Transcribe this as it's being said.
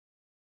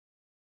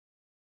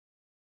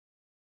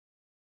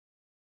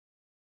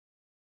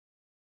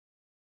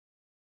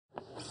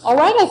All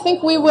right, I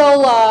think we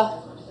will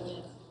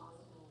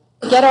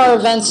get our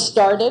events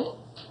started,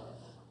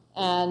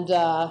 and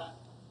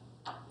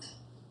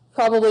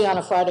probably on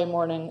a Friday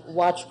morning,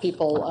 watch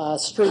people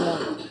stream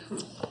in.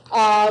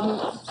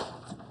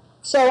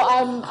 So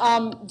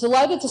I'm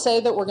delighted to say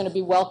that we're going to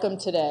be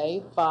welcomed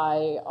today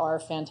by our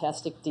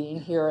fantastic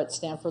dean here at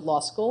Stanford Law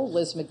School,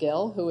 Liz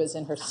McGill, who is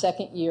in her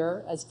second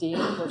year as dean.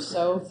 We're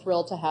so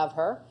thrilled to have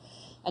her.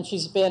 And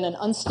she's been an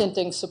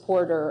unstinting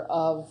supporter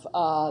of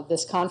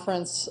this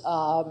conference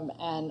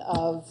and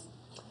of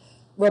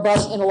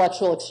robust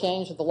intellectual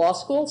exchange at the law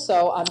school.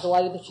 So I'm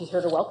delighted that she's here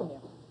to welcome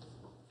you.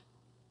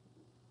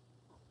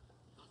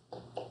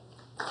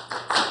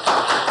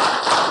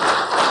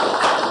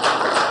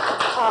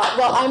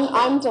 Well,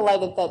 I'm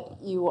delighted that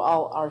you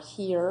all are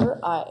here.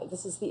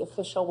 This is the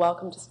official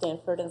welcome to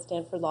Stanford and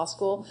Stanford Law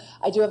School.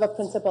 I do have a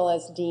principle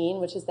as dean,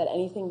 which is that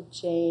anything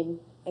Jane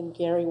and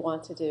Gary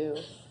want to do,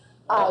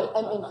 I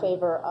am in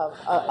favor of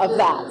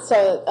that.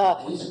 So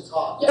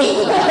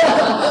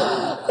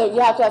you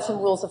have to have some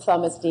rules of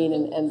thumb as dean,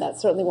 and that's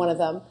certainly one of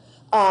them.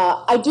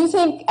 I do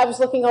think, I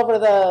was looking over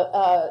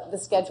the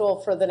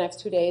schedule for the next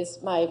 2 days.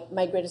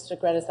 My greatest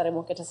regret is that I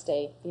won't get to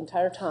stay the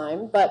entire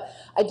time. But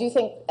I do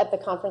think at the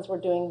conference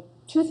we're doing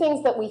two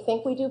things that we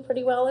think we do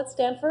pretty well at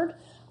Stanford,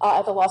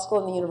 at the law school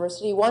and the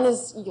university. One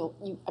is,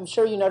 I'm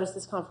sure you noticed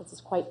this conference is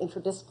quite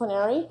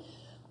interdisciplinary.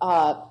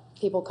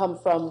 People come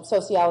from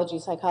sociology,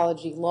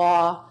 psychology,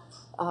 law,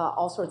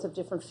 all sorts of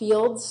different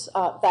fields.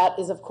 That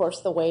is, of course,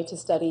 the way to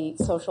study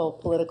social,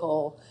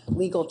 political,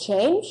 legal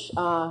change.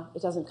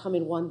 It doesn't come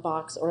in one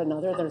box or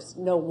another. There's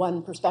no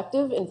one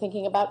perspective in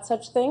thinking about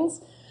such things.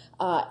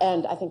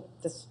 And I think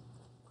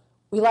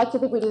we like to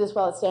think we do this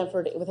well at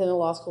Stanford within the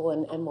law school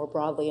and more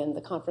broadly, and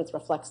the conference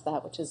reflects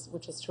that, which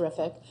is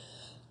terrific.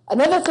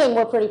 Another thing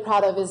we're pretty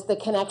proud of is the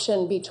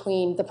connection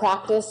between the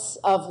practice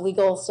of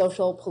legal,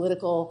 social,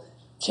 political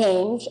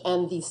change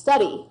and the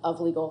study of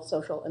legal,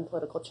 social, and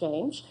political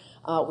change.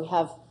 We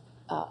have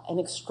an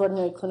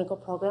extraordinary clinical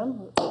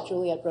program that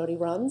Juliette Brody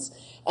runs,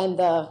 and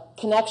the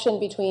connection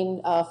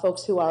between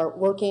folks who are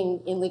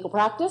working in legal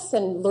practice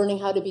and learning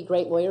how to be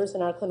great lawyers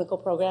in our clinical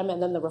program,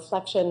 and then the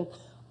reflection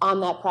on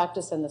that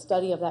practice and the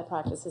study of that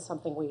practice is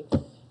something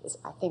is,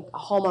 I think, a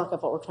hallmark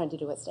of what we're trying to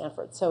do at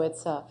Stanford. So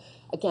it's,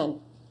 again,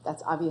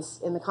 that's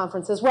obvious in the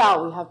conference as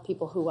well. We have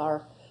people who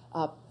are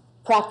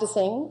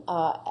practicing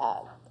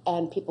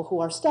and people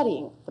who are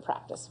studying the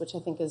practice, which I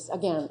think is,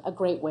 again, a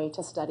great way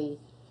to study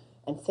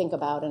and think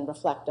about and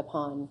reflect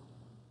upon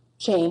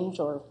change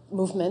or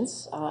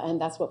movements,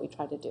 and that's what we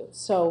try to do.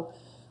 So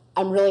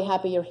I'm really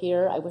happy you're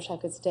here. I wish I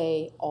could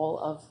stay all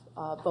of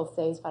both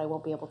days, but I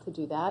won't be able to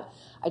do that.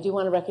 I do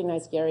want to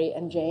recognize Gary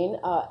and Jane.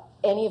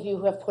 Any of you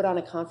who have put on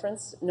a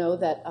conference know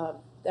that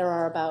there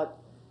are about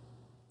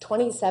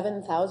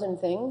 27,000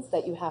 things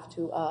that you have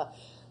to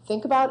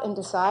think about and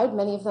decide.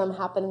 Many of them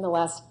happen in the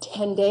last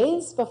 10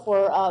 days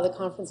before the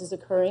conference is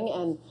occurring,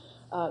 and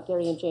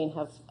Gary and Jane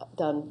have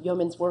done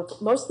yeoman's work,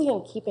 mostly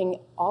in keeping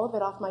all of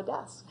it off my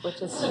desk,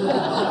 which is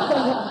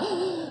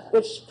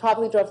which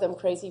probably drove them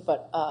crazy,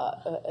 but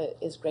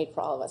is great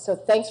for all of us. So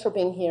thanks for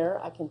being here.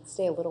 I can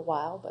stay a little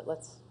while, but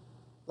let's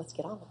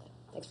get on with it.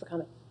 Thanks for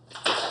coming.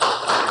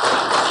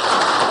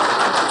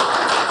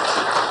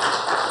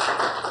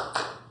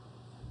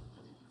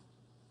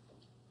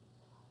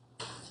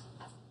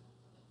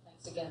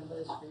 Again,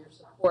 Liz, for your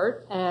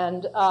support.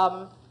 And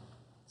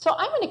so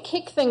I'm going to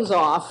kick things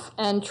off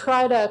and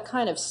try to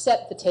kind of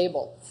set the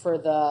table for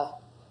the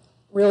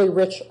really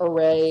rich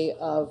array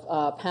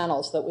of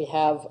panels that we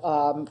have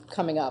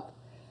coming up.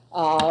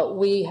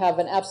 We have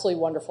an absolutely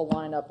wonderful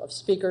lineup of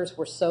speakers.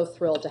 We're so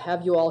thrilled to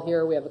have you all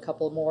here. We have a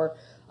couple more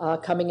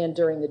coming in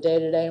during the day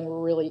today, and we're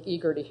really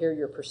eager to hear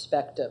your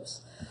perspectives.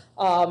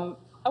 I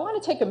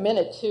want to take a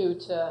minute, too,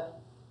 to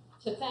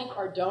thank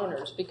our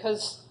donors,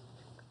 because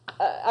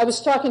I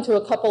was talking to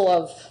a couple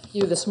of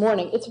you this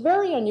morning. It's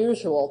very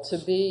unusual to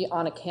be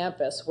on a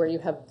campus where you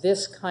have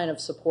this kind of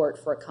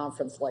support for a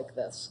conference like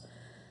this.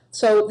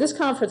 So this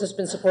conference has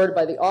been supported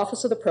by the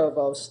Office of the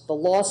Provost, the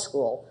Law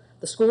School,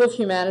 the School of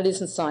Humanities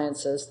and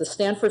Sciences, the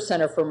Stanford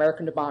Center for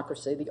American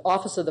Democracy, the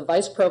Office of the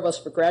Vice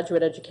Provost for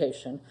Graduate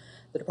Education,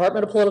 the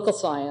Department of Political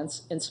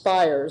Science,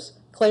 Inspires,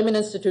 Clayman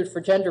Institute for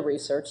Gender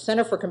Research,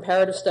 Center for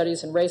Comparative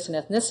Studies in Race and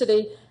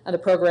Ethnicity, and the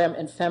Program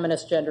in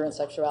Feminist Gender and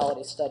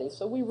Sexuality Studies.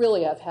 So we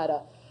really have had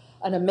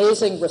an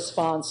amazing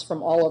response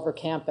from all over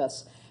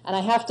campus. And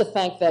I have to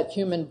thank that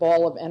human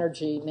ball of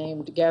energy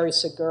named Gary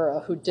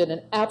Segura, who did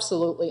an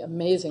absolutely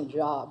amazing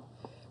job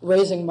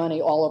raising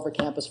money all over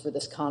campus for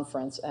this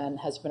conference and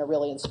has been a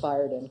really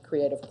inspired and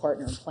creative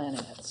partner in planning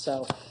it.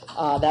 So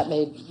that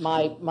made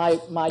my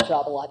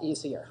job a lot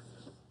easier.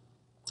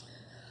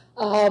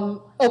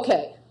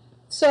 Okay.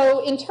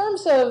 So in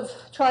terms of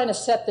trying to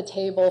set the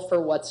table for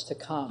what's to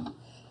come,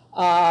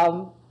 I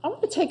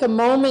want to take a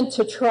moment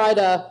to try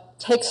to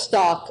take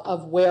stock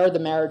of where the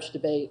marriage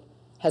debate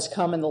has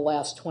come in the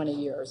last 20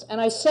 years.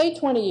 And I say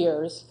 20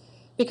 years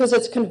because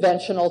it's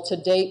conventional to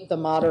date the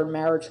modern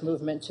marriage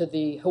movement to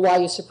the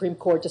Hawaii Supreme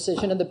Court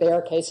decision in the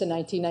Bear case in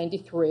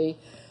 1993,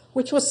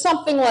 which was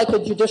something like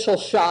a judicial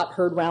shot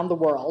heard round the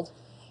world,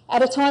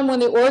 at a time when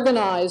the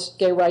organized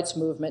gay rights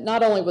movement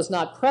not only was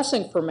not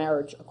pressing for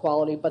marriage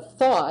equality, but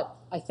thought,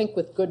 I think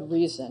with good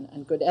reason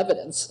and good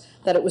evidence,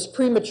 that it was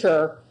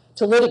premature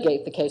to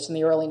litigate the case in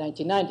the early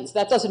 1990s.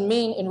 That doesn't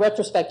mean, in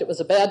retrospect, it was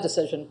a bad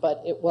decision,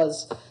 but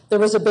there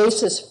was a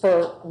basis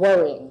for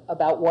worrying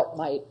about what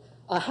might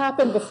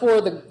happen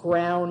before the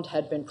ground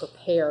had been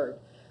prepared,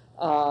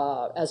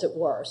 as it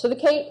were. So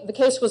the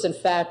case was, in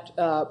fact,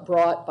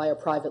 brought by a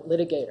private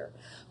litigator.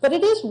 But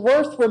it is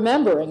worth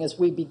remembering as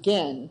we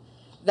begin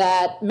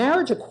that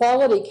marriage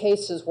equality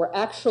cases were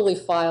actually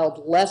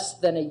filed less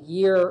than a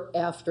year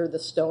after the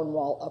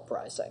Stonewall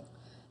Uprising.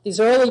 These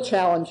early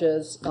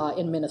challenges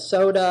in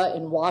Minnesota,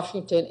 in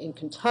Washington, in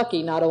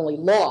Kentucky not only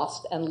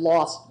lost, and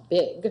lost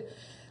big,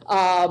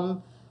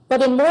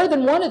 but in more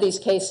than one of these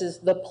cases,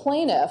 the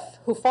plaintiff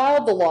who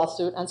filed the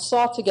lawsuit and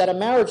sought to get a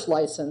marriage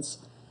license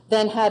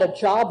then had a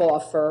job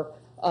offer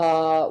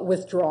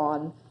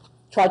withdrawn,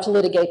 tried to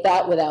litigate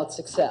that without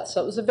success.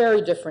 So it was a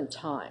very different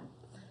time.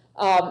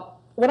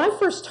 When I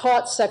first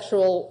taught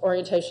sexual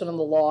orientation in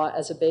the law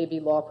as a baby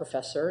law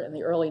professor in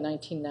the early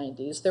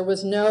 1990s, there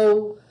was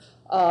no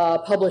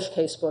published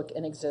casebook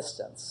in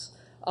existence.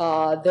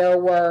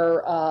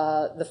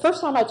 The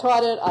first time I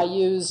taught it, I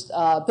used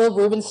Bill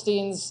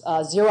Rubenstein's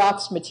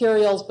Xerox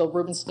materials. Bill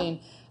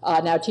Rubenstein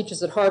now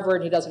teaches at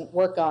Harvard. He doesn't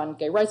work on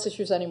gay rights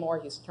issues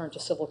anymore. He's turned to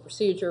civil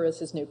procedure as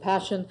his new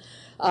passion.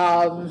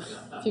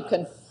 If you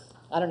can,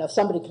 I don't know if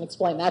somebody can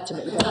explain that to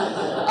me.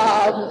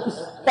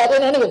 But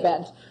in any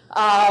event,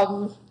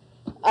 I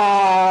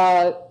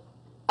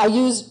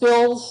used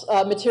Bill's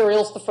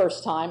materials the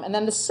first time, and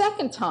then the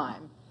second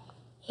time,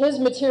 his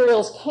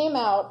materials came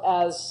out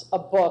as a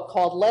book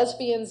called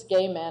Lesbians,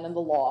 Gay Men, and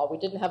the Law. We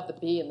didn't have the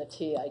B and the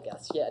T, I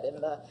guess, yet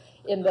in the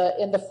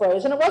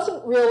phrase, and it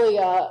wasn't really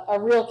a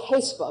real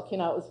case book. You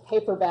know, it was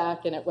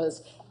paperback, and it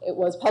was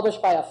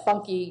published by a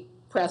funky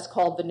press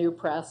called the New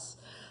Press.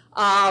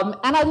 And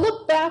I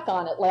looked back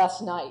on it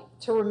last night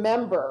to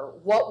remember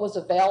what was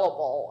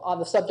available on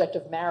the subject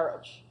of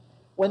marriage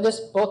when this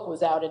book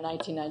was out in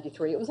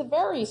 1993. It was a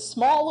very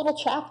small little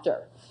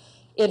chapter.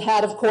 It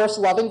had, of course,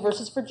 Loving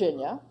versus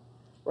Virginia,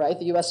 right,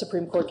 the U.S.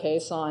 Supreme Court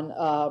case on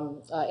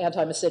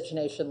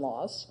anti-miscegenation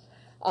laws.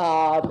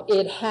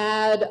 It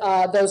had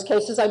those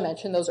cases I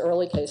mentioned, those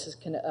early cases,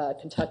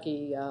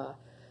 Kentucky,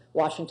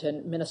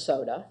 Washington,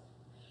 Minnesota.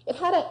 It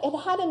had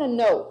in a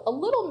note a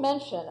little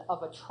mention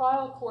of a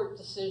trial court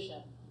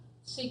decision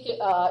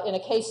in a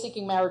case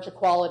seeking marriage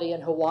equality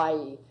in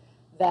Hawaii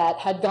that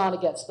had gone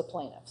against the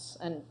plaintiffs,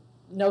 and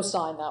no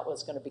sign that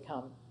was going to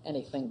become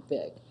anything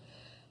big.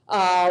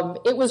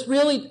 It was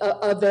really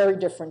a very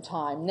different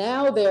time.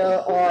 Now there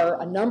are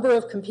a number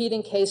of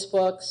competing case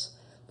books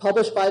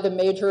published by the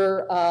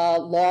major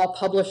law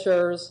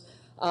publishers.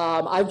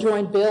 I've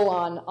joined Bill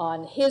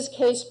on his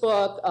case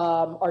book.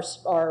 Our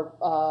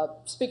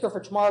speaker for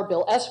tomorrow,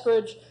 Bill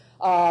Eskridge,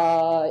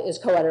 is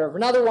co-editor of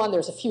another one.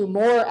 There's a few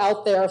more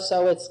out there,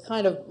 so it's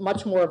kind of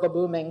much more of a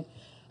booming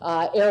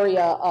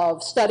area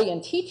of study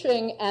and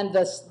teaching. And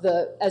as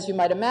you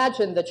might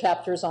imagine, the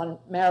chapters on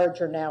marriage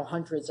are now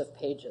hundreds of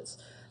pages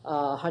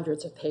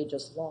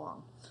long.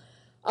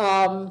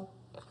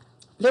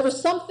 There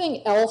was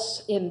something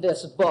else in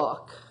this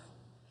book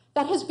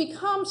that has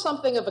become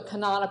something of a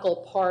canonical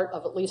part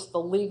of at least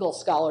the legal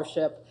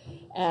scholarship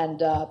and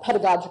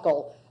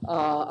pedagogical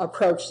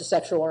approach to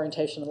sexual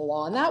orientation in the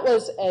law. And that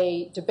was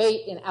a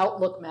debate in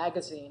Outlook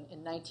magazine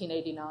in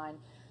 1989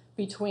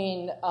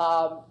 between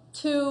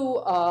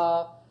two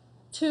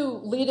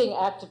leading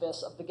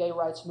activists of the gay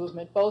rights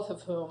movement, both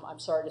of whom, I'm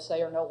sorry to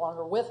say, are no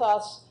longer with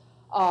us.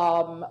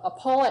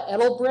 Paula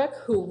Edelbrick,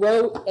 who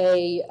wrote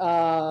an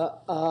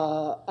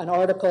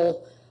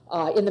article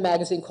in the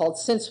magazine called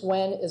 "Since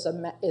When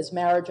is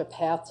Marriage a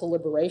Path to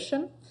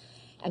Liberation?"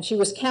 And she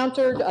was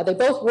countered. They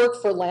both worked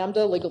for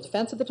Lambda Legal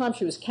Defense at the time.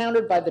 She was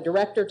countered by the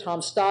director,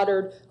 Tom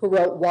Stoddard, who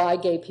wrote "Why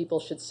Gay People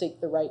Should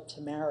Seek the Right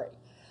to Marry."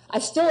 I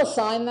still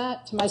assign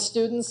that to my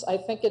students. I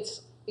think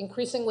it's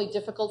increasingly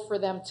difficult for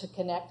them to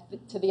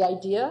connect to the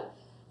idea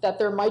that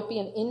there might be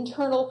an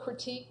internal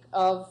critique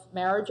of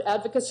marriage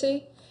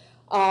advocacy.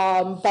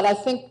 But I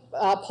think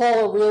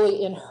Paula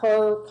really, in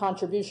her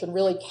contribution,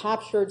 really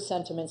captured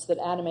sentiments that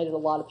animated a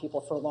lot of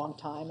people for a long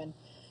time. And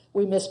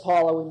we miss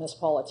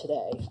Paula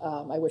today.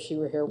 I wish she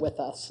were here with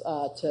us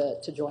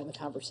to join the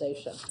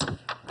conversation.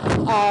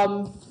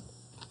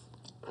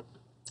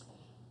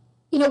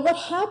 You know, what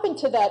happened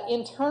to that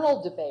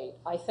internal debate,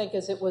 I think,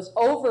 is it was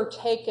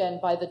overtaken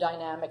by the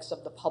dynamics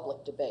of the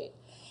public debate.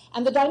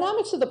 And the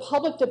dynamics of the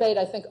public debate,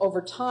 I think,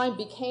 over time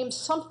became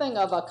something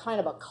of a kind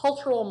of a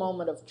cultural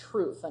moment of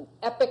truth, an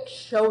epic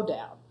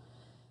showdown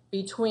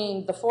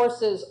between the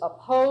forces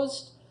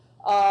opposed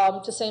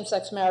to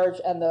same-sex marriage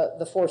and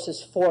the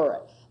forces for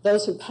it.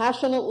 Those who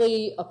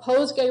passionately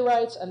oppose gay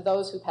rights and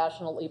those who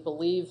passionately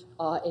believe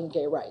in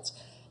gay rights.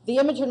 The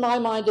image in my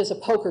mind is a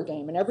poker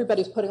game, and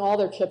everybody's putting all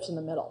their chips in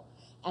the middle.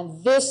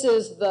 And this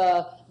is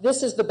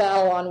the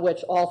battle on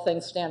which all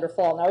things stand or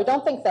fall. Now, I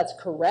don't think that's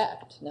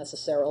correct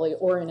necessarily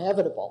or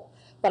inevitable,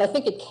 but I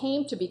think it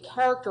came to be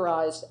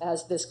characterized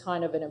as this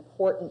kind of an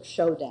important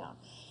showdown.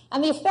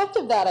 And the effect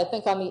of that, I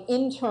think, on the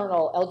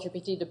internal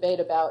LGBT debate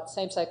about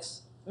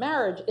same-sex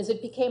marriage is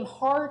it became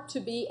hard to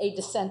be a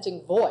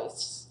dissenting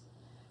voice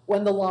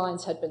when the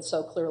lines had been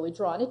so clearly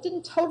drawn. It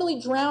didn't totally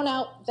drown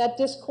out that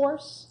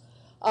discourse.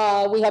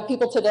 We have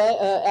people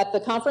today at the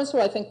conference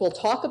who I think will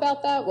talk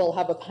about that. We'll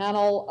have a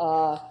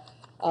panel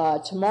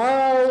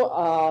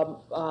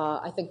tomorrow.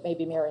 I think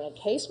maybe Marianne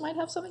Case might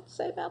have something to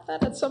say about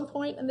that at some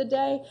point in the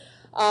day.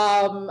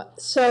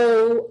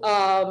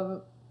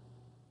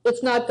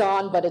 It's not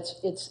gone, but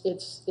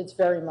it's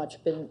very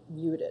much been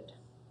muted.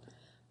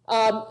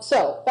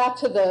 So back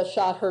to the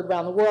shot heard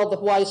around the world. The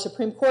Hawaii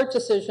Supreme Court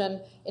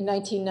decision in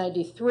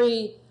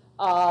 1993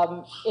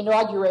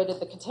 inaugurated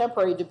the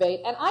contemporary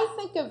debate, and I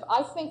think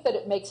that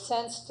it makes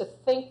sense to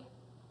think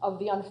of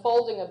the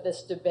unfolding of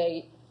this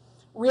debate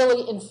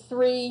really in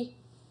three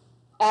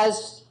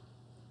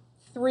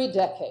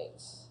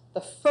decades.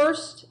 The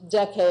first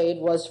decade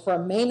was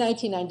from May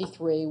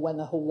 1993, when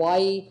the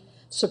Hawaii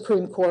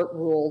Supreme Court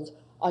ruled,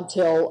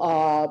 until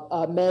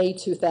May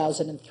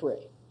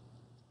 2003.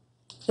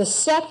 The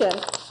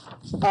second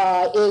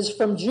is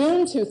from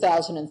June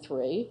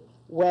 2003,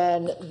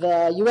 when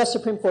the U.S.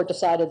 Supreme Court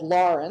decided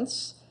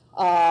Lawrence,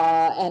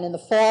 and in the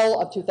fall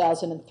of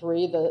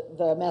 2003,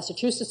 the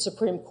Massachusetts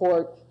Supreme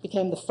Court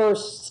became the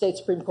first state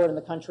Supreme Court in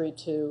the country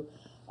to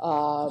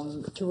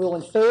rule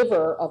in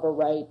favor of a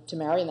right to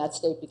marry, and that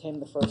state became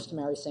the first to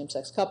marry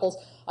same-sex couples.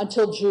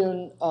 Until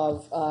June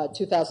of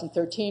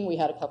 2013, we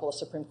had a couple of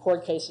Supreme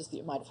Court cases that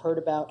you might have heard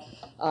about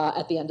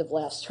at the end of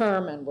last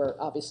term, and we're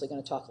obviously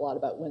going to talk a lot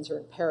about Windsor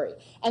and Perry.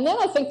 And then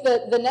I think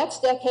that the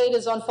next decade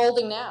is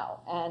unfolding now,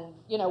 and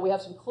we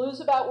have some clues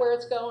about where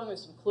it's going. We have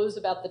some clues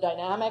about the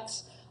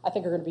dynamics. I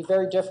think are going to be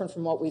very different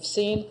from what we've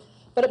seen,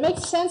 but it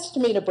makes sense to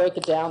me to break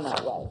it down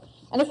that way.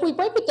 And if we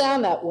break it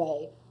down that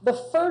way, the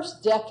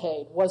first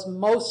decade was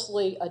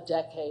mostly a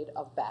decade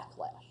of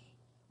backlash,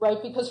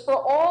 right? Because for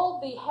all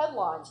the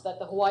headlines that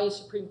the Hawaii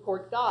Supreme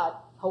Court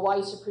got,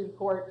 Hawaii Supreme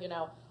Court,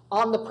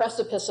 on the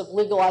precipice of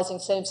legalizing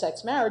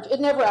same-sex marriage,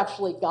 it never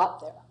actually got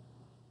there.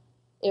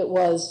 It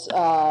was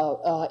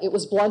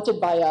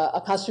blunted by a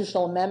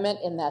constitutional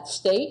amendment in that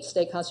state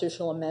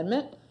constitutional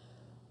amendment.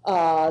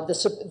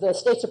 The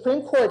state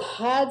Supreme Court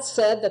had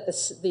said that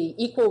the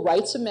Equal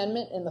Rights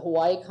Amendment in the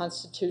Hawaii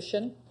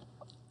Constitution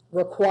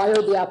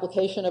required the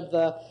application of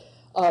the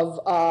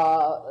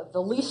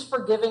least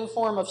forgiving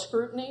form of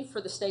scrutiny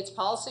for the state's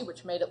policy,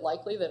 which made it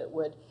likely that it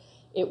would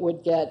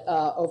get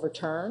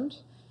overturned.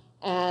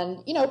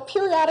 And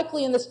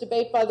periodically in this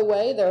debate, by the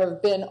way, there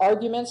have been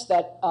arguments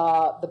that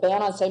the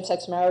ban on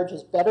same-sex marriage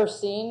is better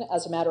seen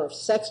as a matter of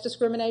sex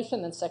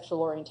discrimination than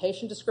sexual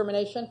orientation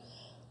discrimination.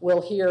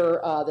 We'll hear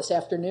this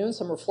afternoon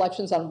some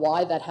reflections on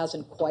why that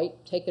hasn't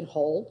quite taken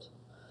hold.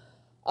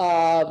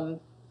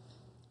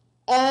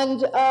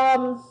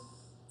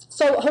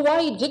 So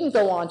Hawaii didn't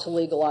go on to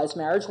legalize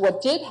marriage.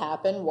 What did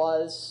happen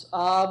was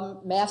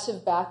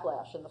massive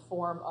backlash in the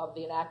form of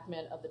the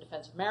enactment of the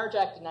Defense of Marriage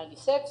Act in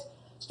 '96.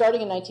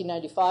 Starting in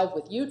 1995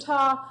 with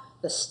Utah,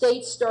 the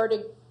states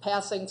started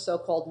passing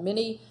so-called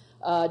mini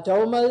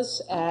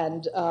DOMAs,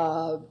 and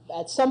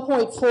at some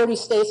point 40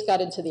 states got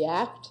into the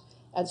act.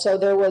 And so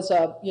there was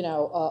an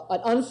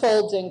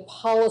unfolding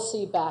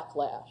policy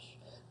backlash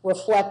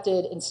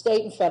reflected in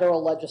state and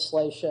federal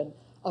legislation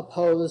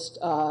opposed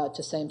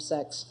to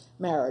same-sex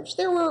marriage.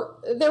 There were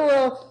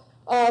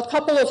a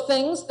couple of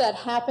things that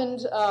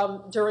happened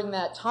during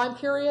that time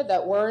period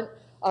that weren't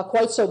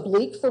quite so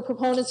bleak for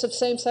proponents of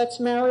same-sex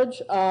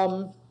marriage.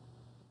 One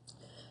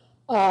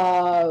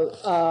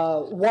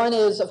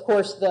is, of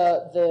course,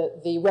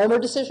 the Romer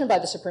decision by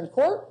the Supreme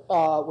Court,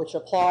 which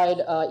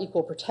applied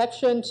equal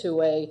protection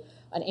to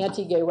an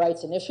anti-gay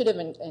rights initiative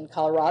in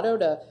Colorado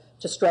to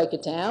strike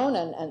it down,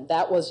 and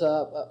that was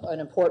an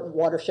important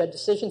watershed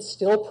decision.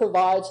 Still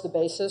provides the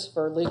basis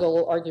for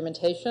legal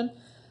argumentation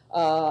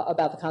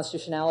about the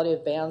constitutionality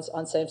of bans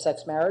on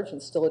same-sex marriage,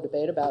 and still a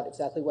debate about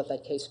exactly what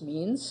that case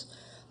means.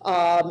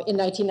 In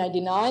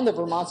 1999, the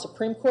Vermont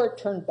Supreme Court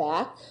turned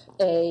back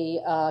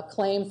a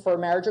claim for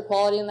marriage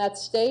equality in that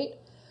state,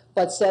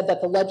 but said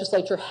that the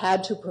legislature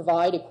had to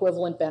provide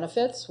equivalent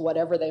benefits,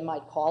 whatever they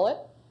might call it.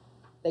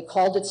 They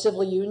called it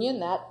civil union.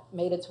 That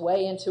made its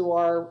way into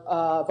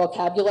our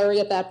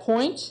vocabulary at that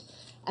point.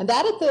 And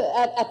that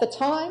at the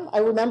time, I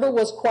remember,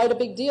 was quite a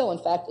big deal. In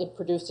fact, it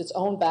produced its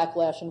own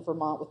backlash in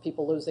Vermont with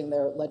people losing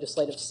their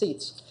legislative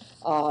seats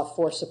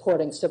for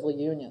supporting civil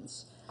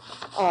unions.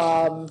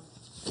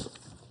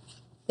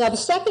 Now, the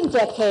second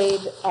decade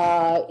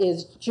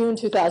is June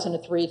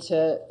 2003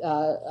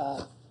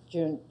 to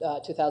June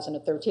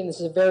 2013. This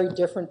is a very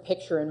different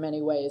picture in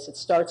many ways. It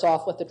starts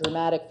off with a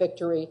dramatic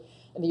victory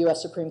in the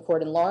U.S. Supreme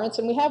Court in Lawrence.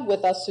 And we have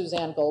with us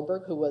Suzanne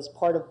Goldberg, who was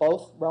part of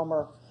both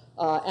Romer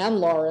and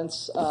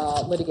Lawrence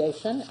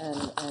litigation,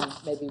 and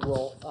maybe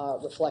we'll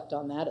reflect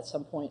on that at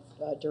some point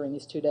during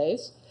these 2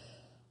 days.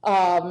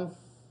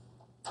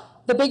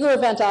 The bigger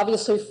event,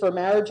 obviously, for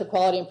marriage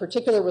equality in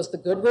particular was the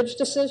Goodridge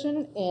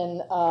decision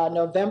in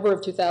November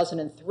of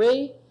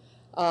 2003.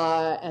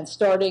 And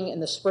starting in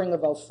the spring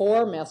of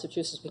 '04,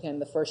 Massachusetts became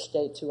the first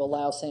state to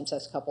allow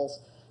same-sex couples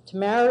to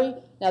marry.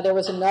 Now, there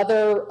was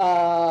another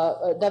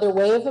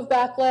wave of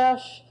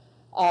backlash.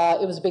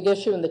 It was a big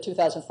issue in the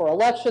 2004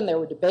 election. There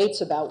were debates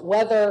about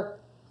whether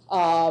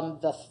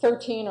the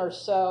 13 or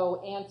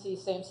so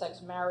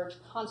anti-same-sex marriage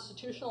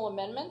constitutional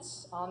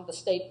amendments on the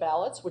state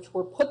ballots, which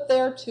were put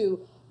there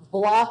to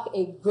block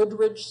a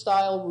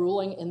Goodridge-style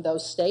ruling in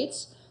those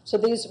states. So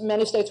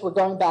many states were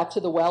going back to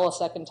the well a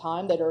second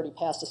time. They'd already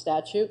passed a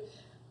statute.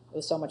 It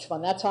was so much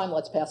fun that time.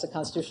 Let's pass a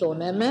constitutional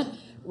amendment,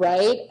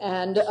 right?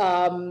 And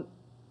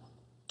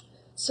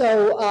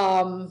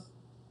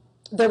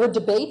there were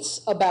debates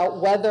about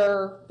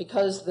whether,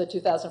 because the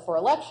 2004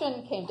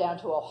 election came down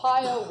to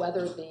Ohio,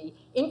 whether the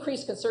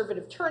increased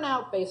conservative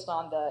turnout based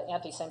on the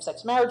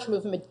anti-same-sex marriage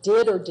movement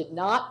did or did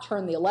not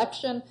turn the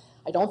election.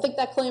 I don't think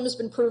that claim has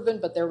been proven,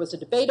 but there was a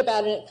debate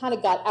about it, and it kind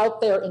of got out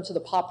there into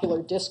the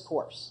popular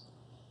discourse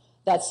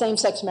that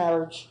same-sex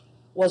marriage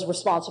was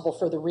responsible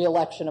for the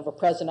re-election of a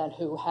president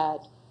who had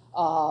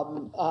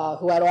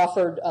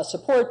offered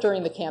support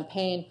during the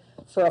campaign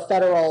for a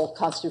federal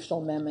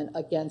constitutional amendment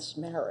against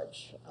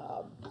marriage.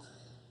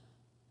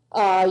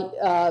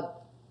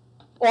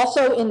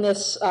 Also in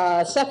this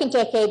second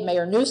decade,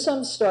 Mayor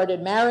Newsom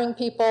started marrying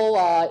people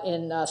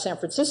in San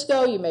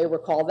Francisco. You may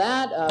recall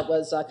that. It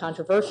was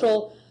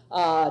controversial,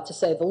 to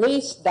say the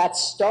least. That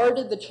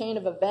started the chain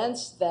of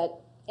events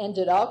that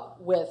ended up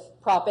with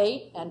Prop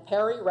 8 and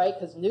Perry, right?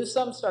 Because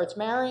Newsom starts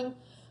marrying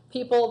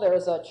people.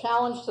 There's a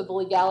challenge to the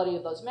legality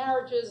of those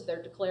marriages.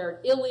 They're declared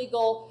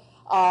illegal.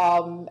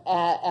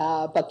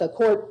 But the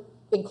court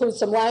includes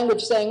some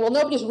language saying, well,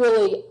 nobody's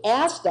really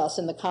asked us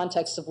in the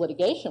context of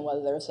litigation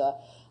whether there's a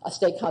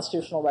state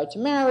constitutional right to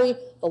marry.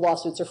 The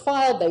lawsuits are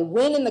filed. They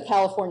win in the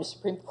California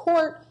Supreme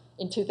Court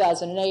in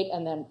 2008,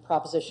 and then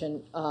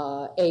Proposition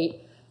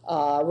 8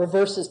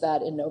 reverses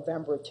that in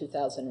November of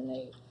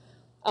 2008.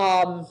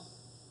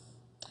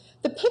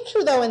 The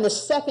picture, though, in the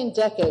second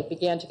decade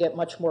began to get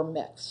much more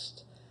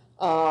mixed,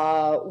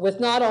 with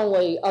not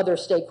only other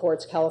state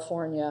courts,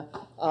 California,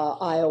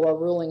 Iowa,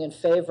 ruling in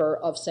favor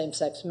of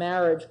same-sex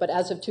marriage, but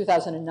as of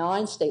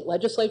 2009, state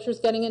legislatures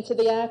getting into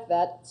the act.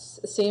 That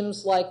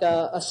seems like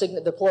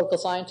the political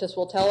scientists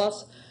will tell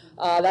us,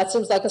 that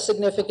seems like a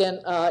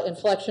significant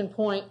inflection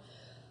point.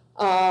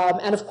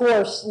 And of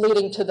course,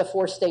 leading to the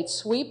four-state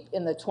sweep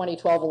in the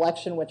 2012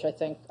 election, which I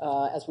think,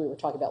 as we were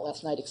talking about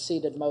last night,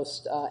 exceeded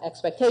most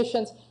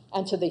expectations,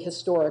 and to the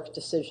historic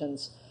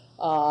decisions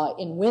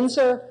in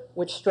Windsor,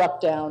 which struck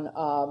down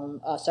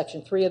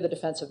Section 3 of the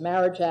Defense of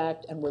Marriage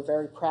Act, and we're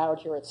very proud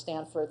here at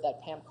Stanford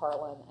that Pam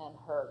Carlin and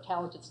her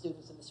talented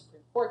students in the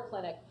Supreme Court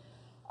Clinic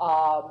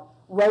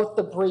wrote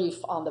the brief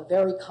on the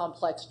very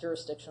complex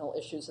jurisdictional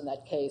issues in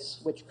that case,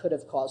 which could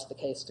have caused the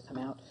case to come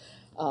out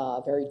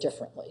very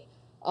differently.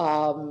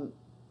 And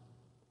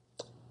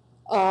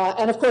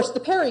of course, the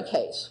Perry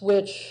case,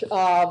 which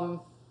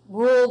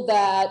ruled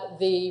that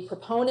the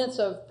proponents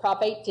of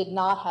Prop 8 did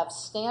not have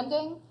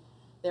standing.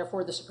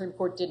 Therefore, the Supreme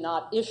Court did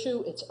not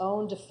issue its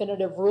own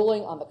definitive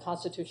ruling on the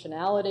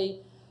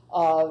constitutionality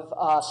of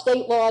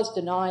state laws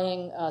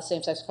denying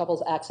same-sex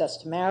couples access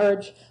to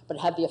marriage, but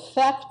had the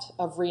effect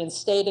of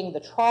reinstating the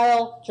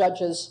trial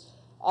judge's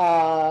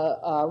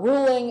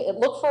ruling. It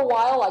looked for a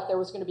while like there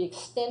was going to be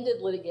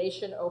extended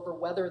litigation over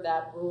whether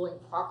that ruling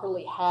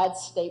properly had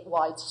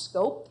statewide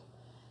scope.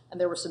 And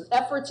there were some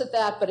efforts at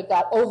that, but it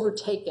got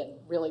overtaken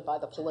really by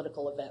the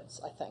political events,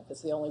 I think,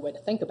 is the only way to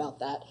think about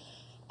that,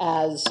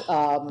 as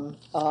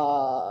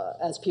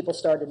people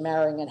started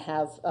marrying and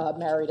have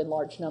married in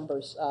large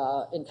numbers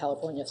in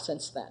California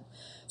since then.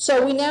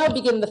 So we now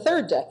begin the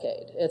third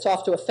decade. It's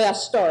off to a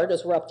fast start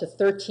as we're up to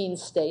 13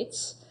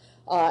 states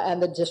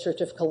and the District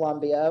of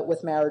Columbia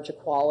with marriage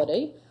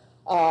equality,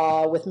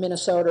 with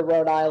Minnesota,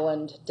 Rhode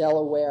Island,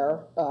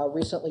 Delaware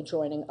recently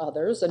joining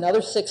others.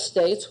 Another 6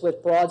 states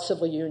with broad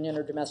civil union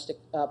or domestic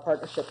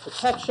partnership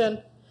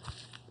protection,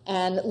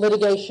 and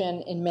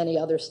litigation in many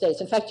other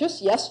states. In fact,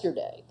 just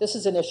yesterday, this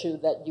is an issue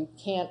that you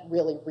can't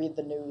really read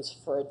the news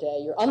for a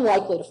day. You're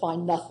unlikely to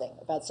find nothing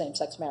about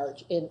same-sex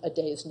marriage in a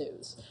day's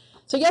news.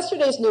 So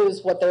yesterday's news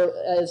is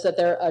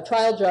that a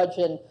trial judge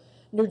in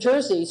New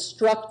Jersey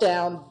struck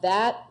down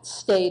that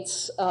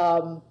state's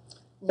law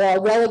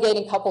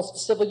relegating couples to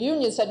civil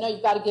unions, said, no,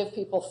 you've got to give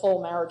people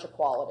full marriage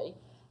equality.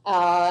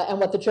 And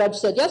what the judge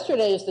said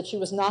yesterday is that she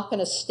was not going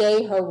to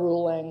stay her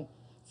ruling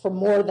for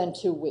more than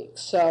 2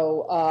 weeks.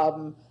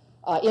 So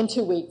in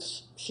 2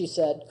 weeks, she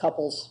said,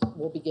 couples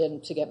will begin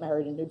to get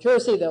married in New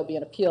Jersey. There'll be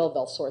an appeal.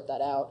 They'll sort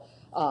that out.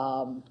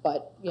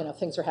 But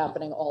things are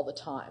happening all the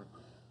time.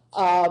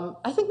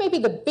 I think maybe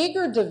the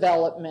bigger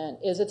development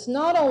is it's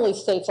not only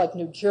states like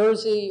New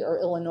Jersey or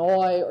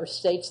Illinois or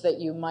states that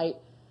you might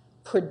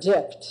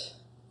predict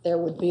there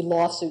would be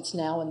lawsuits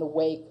now in the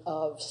wake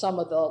of some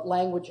of the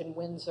language in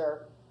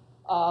Windsor,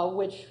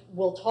 which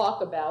we'll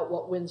talk about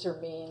what Windsor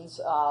means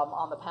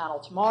on the panel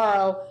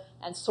tomorrow,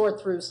 and sort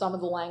through some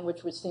of the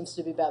language which seems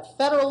to be about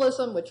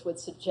federalism, which would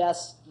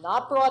suggest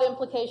not broad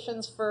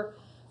implications for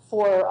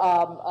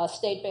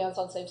state bans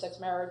on same-sex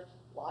marriage,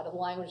 A lot of the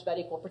language about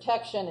equal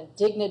protection and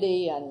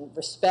dignity and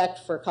respect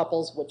for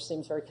couples, which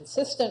seems very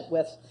consistent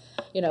with,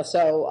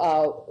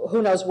 so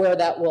who knows where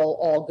that will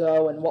all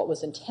go and what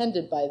was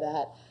intended by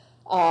that.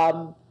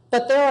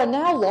 But there are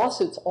now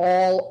lawsuits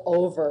all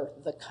over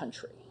the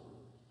country.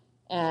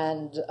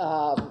 And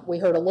we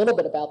heard a little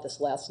bit about this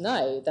last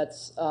night.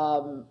 That's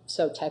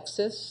so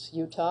Texas,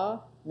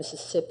 Utah,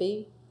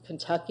 Mississippi,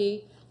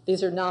 Kentucky.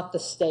 These are not the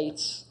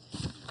states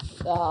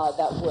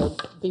that would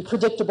be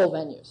predictable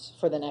venues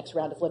for the next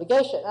round of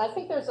litigation. And I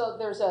think there's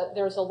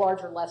a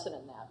larger lesson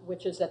in that,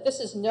 which is that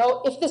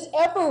if this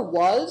ever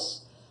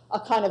was a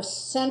kind of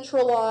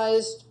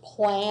centralized,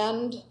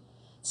 planned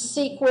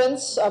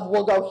sequence of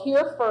we'll go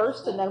here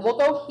first and then we'll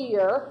go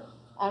here,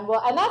 and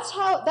that's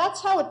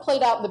how it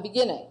played out in the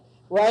beginning,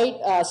 right?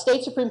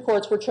 State Supreme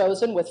Courts were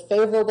chosen with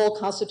favorable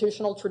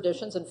constitutional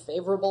traditions and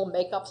favorable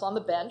makeups on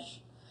the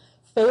bench,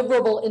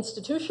 favorable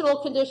institutional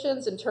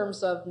conditions in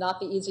terms of not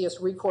the easiest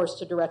recourse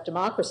to direct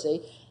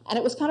democracy, and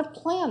it was kind of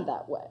planned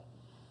that way.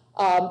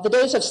 The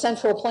days of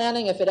central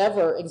planning, if it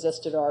ever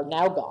existed, are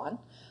now gone.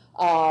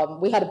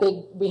 We had a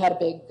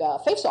big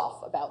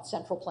face-off about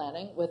central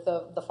planning with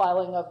the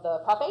filing of the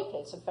Prop 8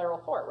 case in federal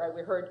court, right?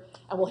 We heard,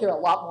 and we'll hear a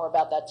lot more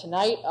about that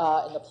tonight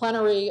in the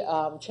plenary.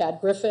 Chad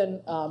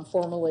Griffin,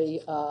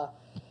 formerly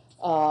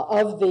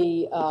of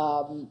the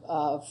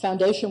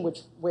foundation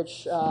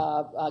which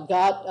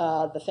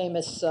got the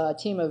famous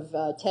team of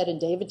Ted and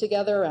David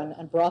together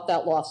and brought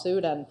that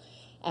lawsuit and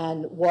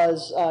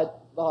was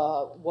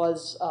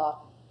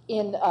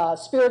in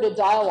spirited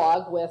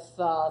dialogue with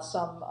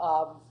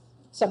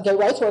some gay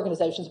rights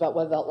organizations about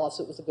whether that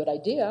lawsuit was a good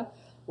idea,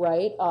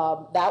 right?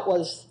 That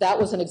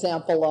was an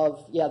example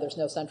of, yeah, there's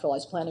no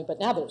centralized planning, but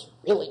now there's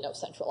really no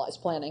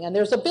centralized planning. And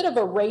there's a bit of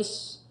a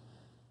race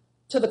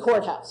to the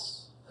courthouse.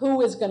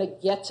 Who is going to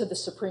get to the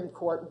Supreme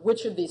Court?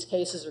 Which of these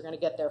cases are going to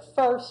get there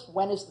first?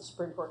 When is the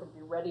Supreme Court going to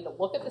be ready to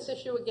look at this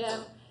issue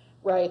again,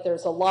 right?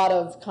 There's a lot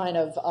of kind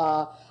of,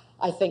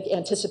 I think,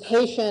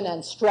 anticipation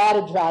and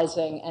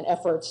strategizing and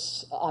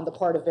efforts on the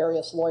part of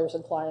various lawyers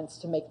and clients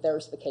to make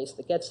theirs the case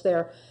that gets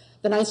there.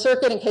 The Ninth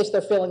Circuit, in case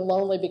they're feeling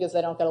lonely because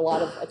they don't get a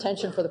lot of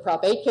attention for the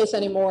Prop 8 case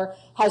anymore,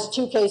 has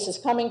 2 cases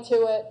coming to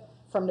it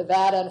from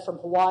Nevada and from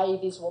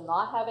Hawaii. These will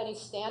not have any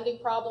standing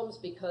problems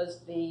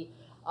because the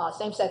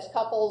same-sex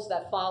couples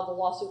that filed the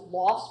lawsuit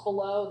lost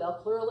below. They'll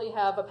clearly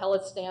have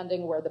appellate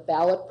standing where the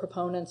ballot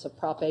proponents of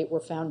Prop 8 were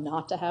found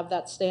not to have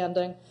that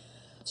standing.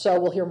 So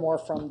we'll hear more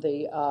from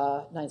the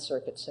Ninth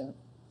Circuit soon.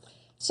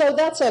 So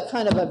that's a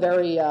kind of a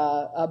very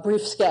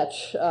brief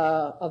sketch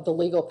of the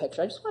legal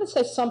picture. I just want to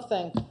say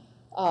something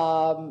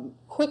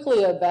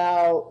quickly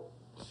about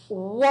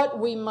what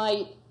we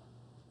might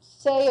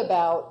say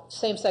about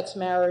same-sex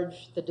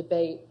marriage, the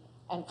debate,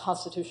 and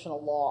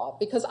constitutional law.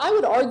 Because I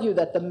would argue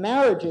that the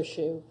marriage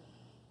issue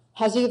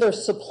has either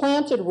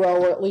supplanted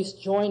Roe or at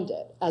least joined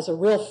it as a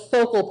real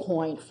focal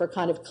point for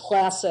kind of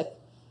classic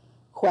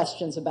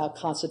questions about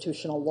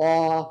constitutional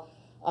law.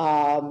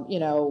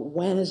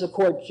 When is a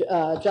court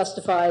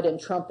justified in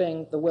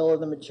trumping the will of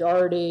the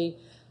majority?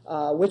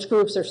 Which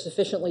groups are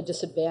sufficiently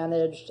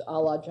disadvantaged, a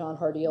la John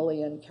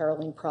Hardieli and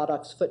Caroline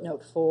Product's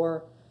footnote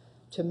 4,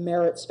 to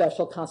merit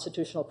special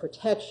constitutional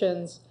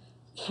protections?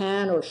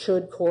 Can or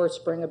should courts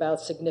bring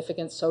about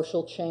significant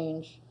social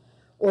change?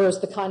 Or is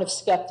the kind of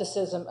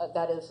skepticism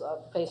that is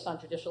based on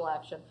judicial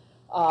action,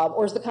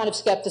 or is the kind of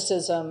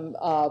skepticism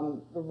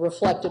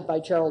reflected by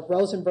Gerald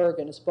Rosenberg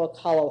in his book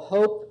Hollow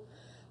Hope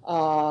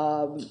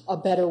a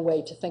better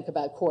way to think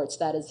about courts,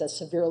 that is, as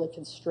severely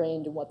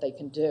constrained in what they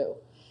can do?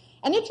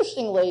 And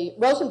interestingly,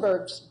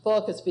 Rosenberg's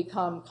book has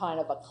become kind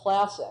of a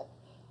classic,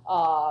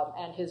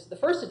 and the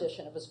first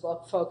edition of his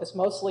book focused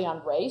mostly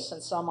on race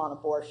and some on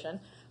abortion.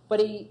 But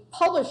he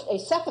published a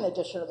second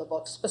edition of the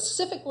book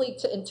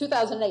in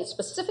 2008,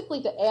 specifically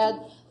to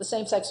add the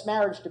same-sex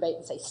marriage debate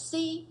and say,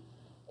 see,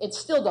 it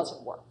still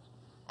doesn't work.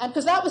 And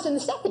because that was in the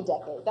second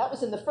decade. That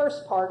was in the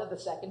first part of the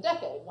second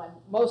decade when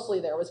mostly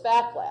there was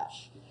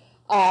backlash.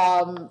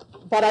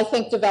 But I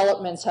think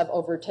developments have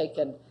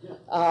overtaken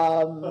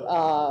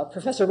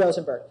Professor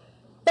Rosenberg.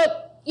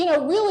 But,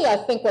 really I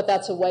think what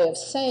that's a way of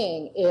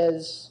saying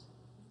is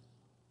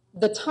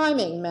the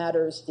timing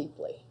matters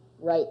deeply.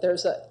 Right?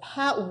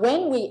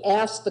 When we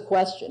ask the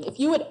question, if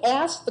you had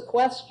asked the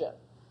question,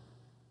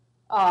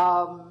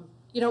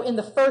 in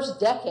the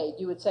first decade,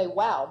 you would say,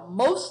 wow,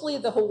 mostly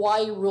the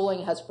Hawaii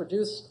ruling has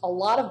produced a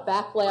lot of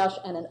backlash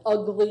and an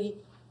ugly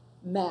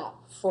map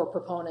for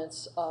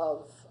proponents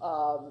of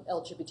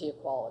LGBT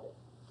equality.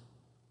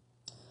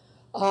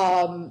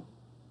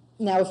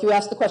 Now, if you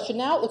ask the question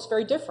now, it looks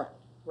very different,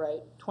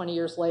 right, 20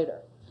 years later.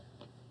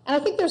 And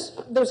I think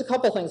there's a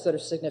couple things that are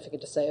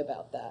significant to say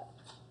about that.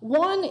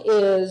 One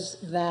is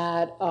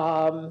that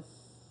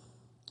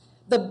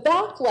the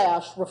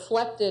backlash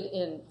reflected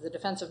in the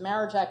Defense of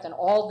Marriage Act and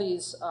all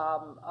these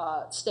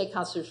state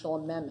constitutional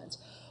amendments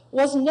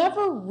was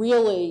never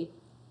really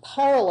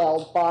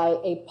paralleled by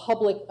a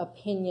public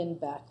opinion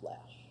backlash.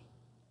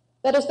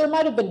 That is, there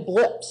might have been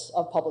blips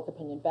of public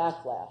opinion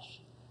backlash.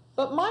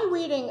 But my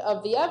reading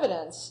of the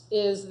evidence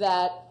is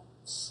that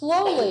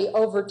slowly,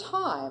 over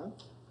time,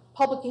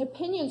 public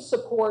opinion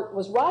support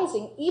was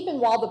rising even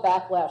while the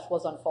backlash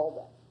was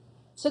unfolding.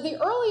 So the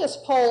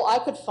earliest poll I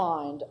could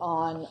find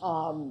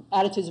on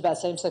attitudes about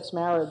same-sex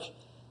marriage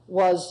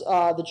was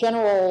the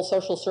General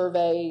Social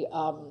Survey,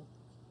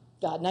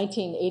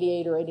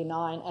 1988 or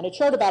 89, and it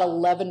showed about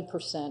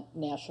 11%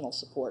 national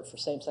support for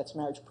same-sex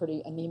marriage,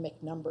 pretty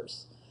anemic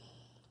numbers.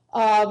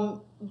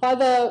 By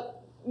the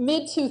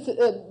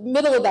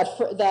middle of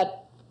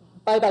that,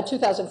 by about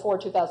 2004,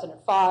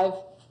 2005,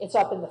 it's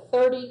up in the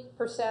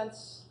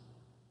 30%.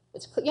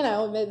 It's, you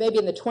know, maybe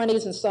in the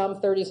 20s in some,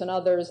 30s in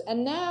others.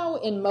 And now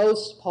in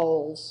most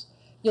polls,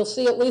 you'll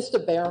see at least a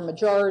bare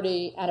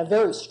majority and a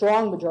very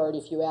strong majority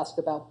if you ask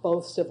about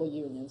both civil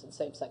unions and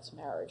same-sex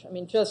marriage. I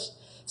mean, just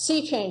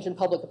sea change in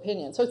public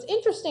opinion. So it's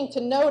interesting to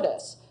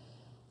notice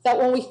that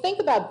when we think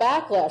about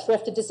backlash, we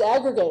have to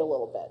disaggregate a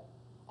little bit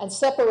and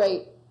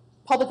separate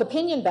public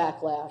opinion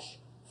backlash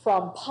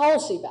from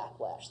policy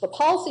backlash. The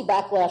policy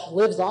backlash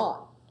lives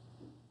on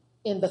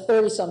in the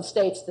 30-some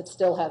states that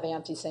still have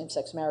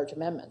anti-same-sex marriage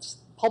amendments.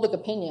 Public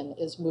opinion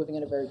is moving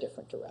in a very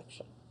different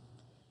direction.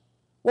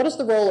 What is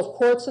the role of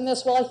courts in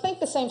this? Well, I think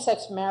the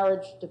same-sex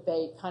marriage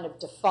debate kind of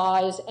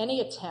defies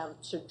any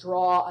attempt to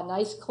draw a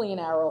nice clean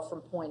arrow from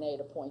point A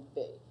to point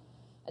B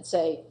and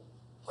say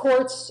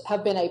courts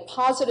have been a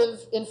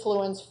positive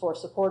influence for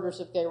supporters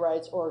of gay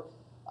rights or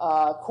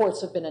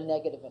courts have been a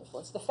negative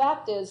influence. The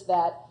fact is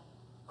that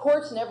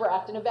courts never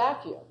act in a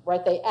vacuum,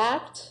 right? They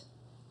act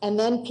and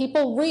then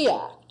people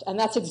react. And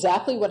that's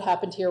exactly what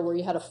happened here, where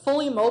you had a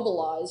fully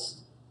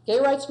mobilized gay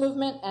rights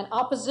movement and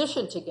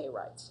opposition to gay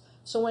rights.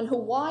 So when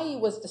Hawaii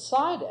was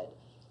decided,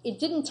 it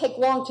didn't take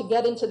long to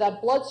get into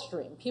that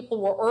bloodstream.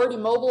 People were already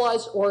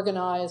mobilized,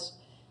 organized,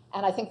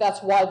 and I think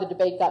that's why the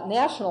debate got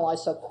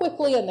nationalized so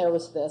quickly, and there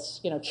was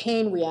this, you know,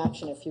 chain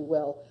reaction, if you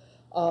will,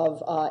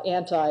 of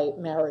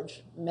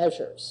anti-marriage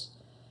measures.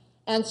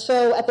 And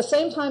so at the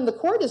same time the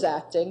court is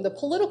acting, the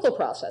political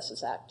process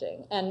is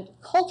acting, and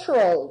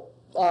cultural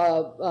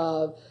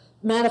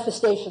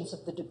manifestations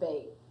of the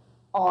debate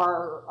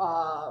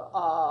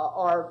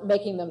are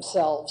making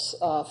themselves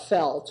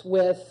felt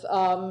with,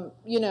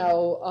 you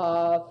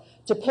know,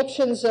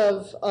 depictions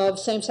of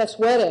same-sex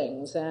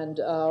weddings and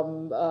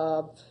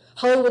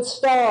Hollywood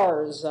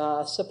stars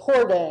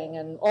supporting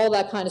and all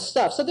that kind of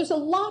stuff. So there's a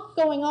lot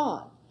going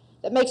on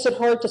that makes it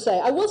hard to say.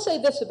 I will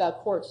say this about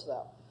courts,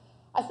 though.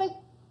 I think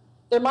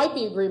there might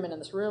be agreement in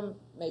this room.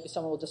 Maybe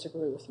someone will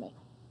disagree with me.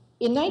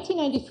 In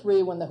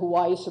 1993, when the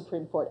Hawaii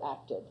Supreme Court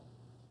acted,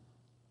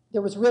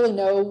 there was really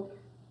no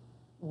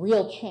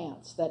real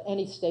chance that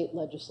any state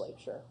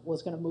legislature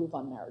was going to move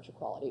on marriage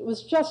equality. It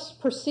was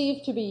just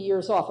perceived to be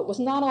years off. It was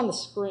not on the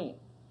screen.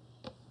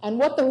 And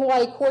what the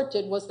Hawaii court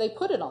did was they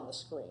put it on the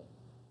screen,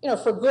 you know,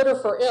 for good or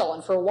for ill.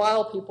 And for a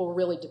while, people were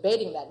really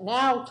debating that.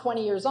 Now,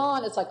 20 years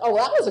on, it's like, oh,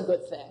 that was a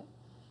good thing.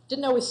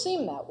 Didn't always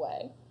seem that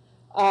way.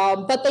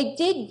 But they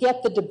did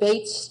get the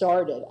debate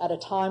started at a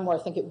time where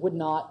I think it would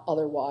not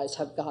otherwise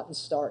have gotten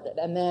started.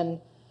 And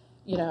then,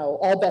 you know,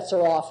 all bets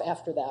are off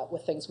after that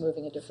with things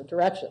moving in different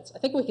directions. I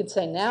think we could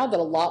say now that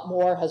a lot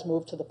more has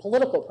moved to the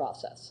political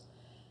process.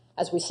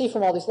 As we see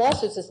from all these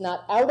lawsuits, it's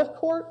not out of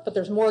court, but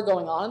there's more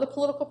going on in the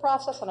political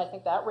process, and I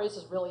think that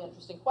raises really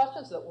interesting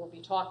questions that we'll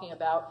be talking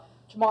about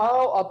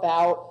tomorrow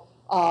about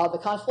the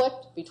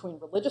conflict between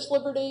religious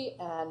liberty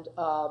and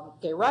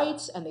gay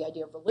rights and the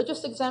idea of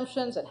religious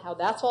exemptions and how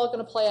that's all going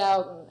to play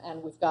out,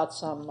 and we've got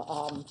some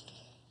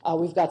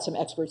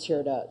experts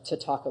here to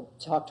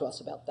talk to us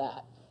about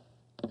that.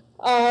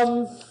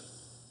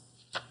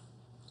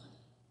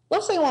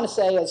 Last thing I want to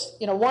say is,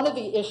 you know, one of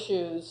the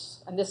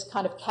issues, and this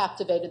kind of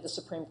captivated the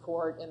Supreme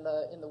Court in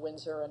the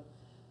Windsor and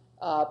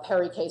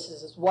Perry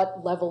cases, is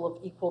what level of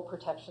equal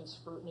protection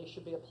scrutiny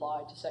should be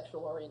applied to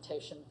sexual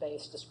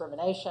orientation-based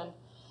discrimination.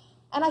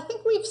 And I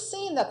think we've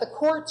seen that the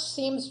court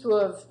seems to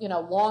have, you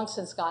know, long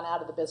since gone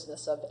out of the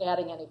business of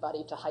adding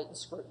anybody to heightened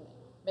scrutiny.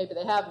 Maybe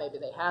they have, maybe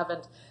they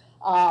haven't.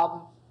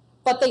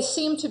 But they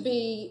seem to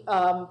be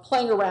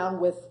playing around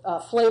with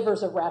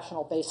flavors of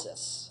rational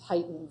basis,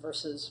 heightened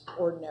versus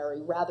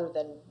ordinary, rather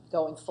than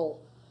going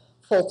full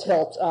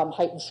tilt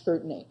heightened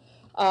scrutiny.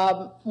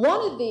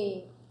 One of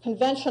the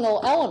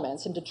conventional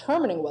elements in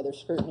determining whether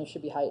scrutiny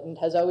should be heightened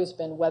has always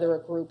been whether a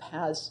group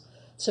has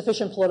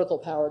sufficient political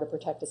power to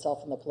protect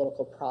itself in the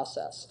political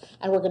process.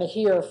 And we're going to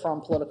hear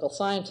from political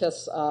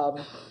scientists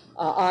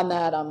on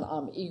that.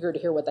 I'm eager to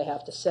hear what they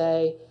have to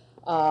say.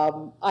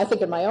 I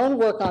think in my own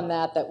work on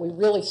that we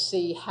really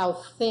see how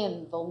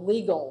thin the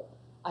legal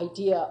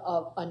idea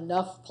of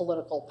enough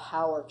political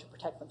power to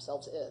protect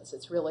themselves is.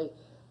 It's really,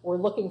 we're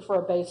looking for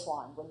a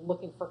baseline, we're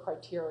looking for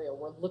criteria,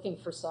 we're looking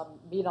for some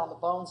meat on the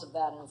bones of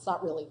that, and it's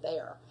not really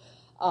there.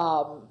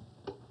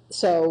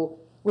 So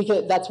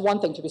that's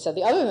one thing to be said.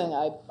 The other thing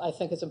I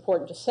think is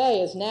important to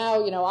say is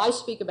now, you know, I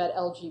speak about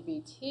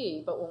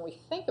LGBT, but when we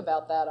think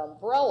about that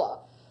umbrella,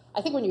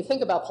 I think when you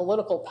think about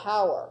political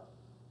power,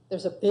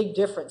 there's a big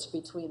difference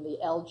between the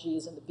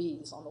LGs and the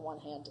Bs on the one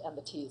hand and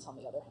the Ts on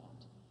the other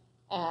hand.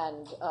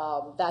 And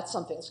that's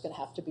something that's going to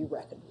have to be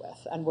reckoned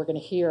with. And we're going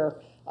to hear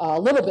a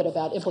little bit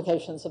about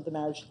implications of the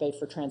marriage debate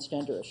for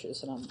transgender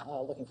issues, and I'm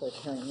looking forward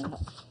to hearing that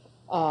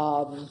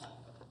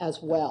as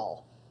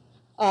well.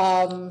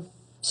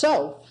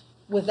 So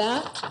with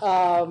that,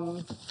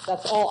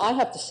 that's all I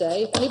have to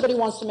say. If anybody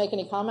wants to make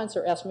any comments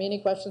or ask me any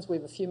questions, we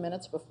have a few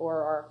minutes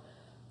before our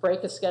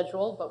break is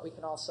scheduled, but we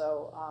can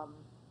also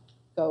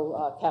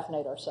go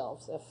caffeinate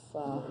ourselves if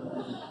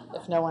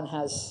no one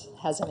has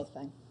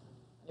anything.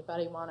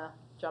 Anybody want to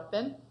jump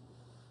in?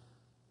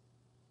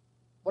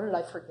 What did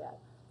I forget?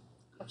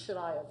 What should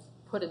I have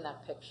put in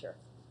that picture?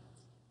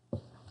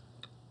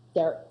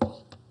 Derek.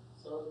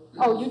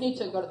 Oh, you need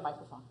to go to the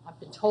microphone. I've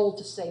been told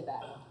to say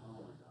that.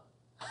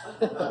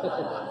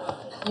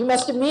 You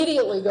must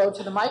immediately go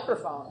to the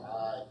microphone.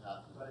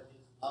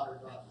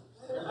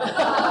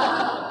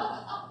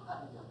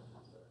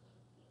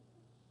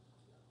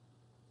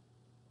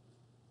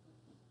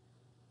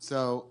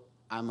 So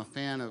I'm a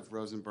fan of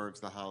Rosenberg's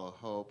The Hollow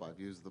Hope. I've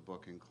used the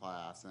book in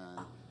class, and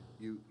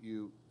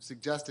you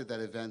suggested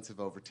that events have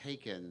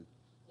overtaken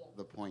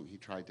the point he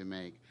tried to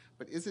make.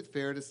 But is it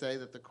fair to say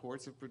that the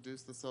courts have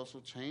produced the social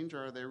change,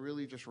 or are they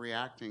really just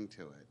reacting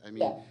to it? I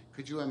mean,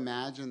 could you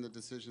imagine the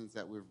decisions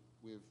that we've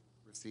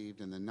received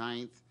in the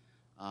Ninth,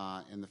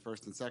 in the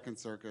First and Second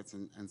Circuits,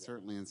 and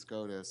certainly in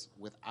SCOTUS,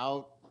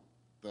 without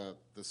the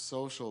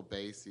social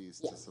bases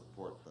to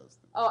support those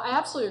things? Oh, I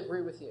absolutely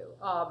agree with you.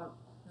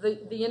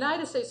 The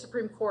United States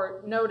Supreme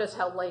Court, notice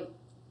how late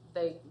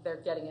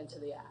they're getting into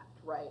the act,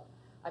 right?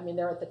 I mean,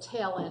 they're at the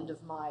tail end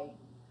of my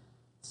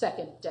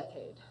second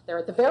decade. They're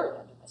at the very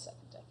end of my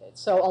second decade.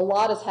 So a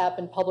lot has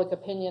happened. Public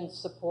opinion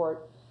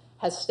support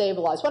has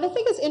stabilized. What I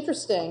think is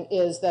interesting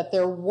is that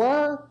there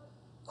were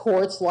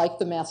courts like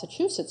the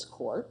Massachusetts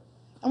court.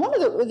 And one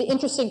of the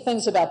interesting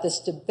things about this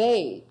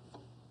debate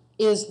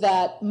is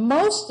that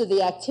most of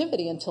the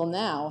activity until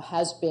now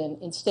has been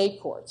in state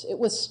courts. It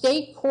was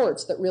state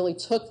courts that really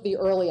took the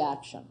early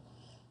action.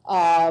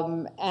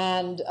 You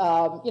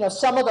know,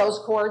 some of those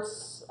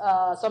courts,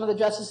 some of the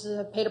justices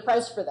have paid a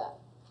price for that,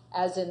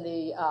 as in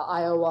the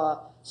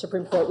Iowa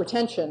Supreme Court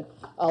retention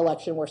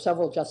election, where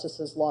several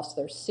justices lost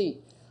their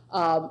seat.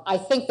 I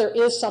think there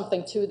is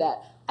something to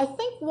that. I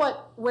think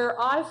where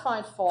I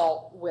find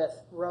fault with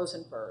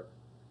Rosenberg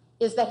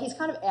is that he's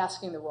kind of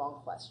asking the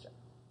wrong question.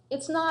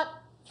 It's not,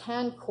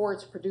 can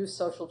courts produce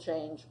social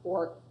change,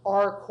 or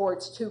are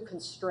courts too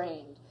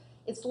constrained?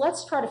 It's,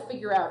 let's try to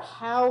figure out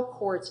how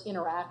courts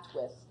interact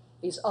with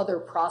these other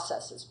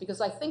processes, because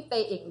I think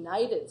they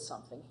ignited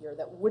something here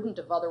that wouldn't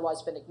have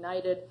otherwise been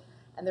ignited,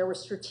 and there were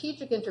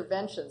strategic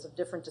interventions of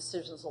different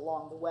decisions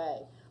along the way.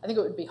 I think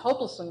it would be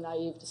hopelessly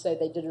naive to say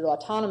they did it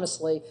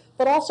autonomously,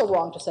 but also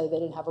wrong to say they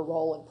didn't have a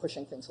role in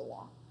pushing things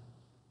along.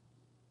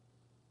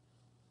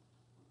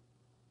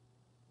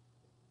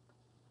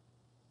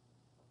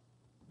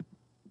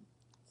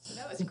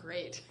 That was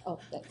great. Oh,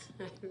 thanks.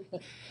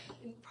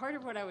 And part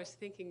of what I was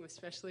thinking,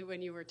 especially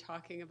when you were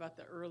talking about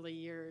the early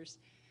years,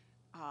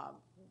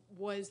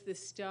 was the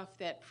stuff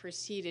that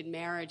preceded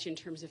marriage in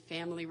terms of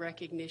family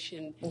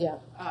recognition,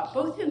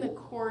 both in the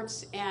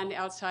courts and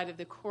outside of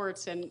the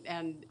courts.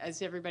 And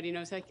as everybody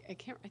knows, I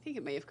think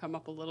it may have come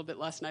up a little bit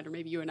last night, or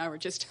maybe you and I were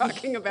just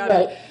talking about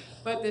it.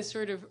 But the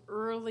sort of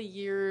early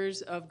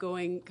years of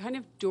going kind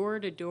of door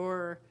to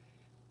door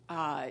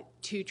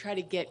to try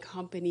to get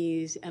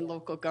companies and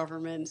local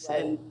governments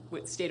and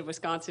with the state of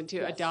Wisconsin to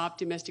adopt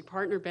domestic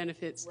partner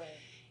benefits.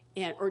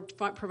 Or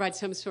provide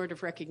some sort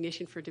of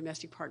recognition for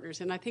domestic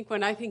partners. And I think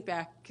when I think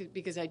back,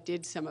 because I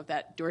did some of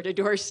that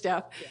door-to-door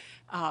stuff,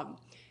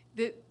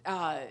 the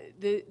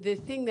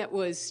thing that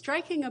was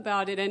striking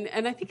about it,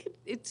 and I think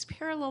it's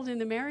paralleled in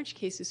the marriage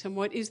cases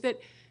somewhat, is that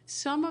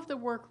some of the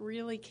work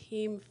really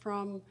came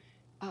from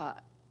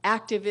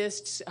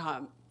activists,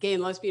 gay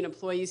and lesbian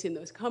employees in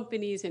those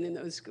companies and in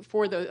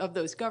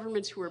those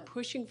governments who were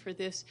pushing for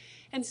this.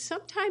 And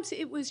sometimes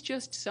it was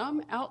just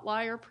some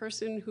outlier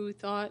person who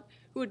had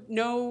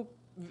no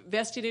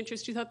vested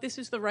interest, who thought this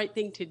is the right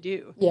thing to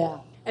do.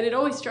 And it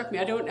always struck me,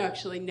 I don't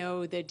actually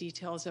know the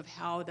details of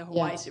how the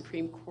Hawaii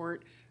Supreme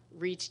Court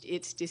reached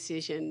its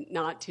decision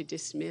not to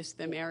dismiss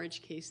the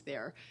marriage case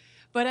there.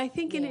 But I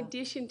think in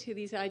addition to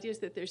these ideas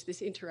that there's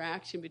this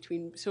interaction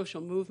between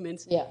social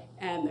movements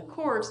and the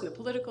courts and the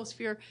political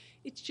sphere,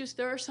 it's just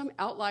there are some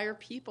outlier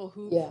people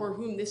for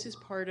whom this is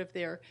part of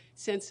their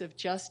sense of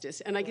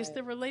justice. And I guess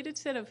the related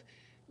set of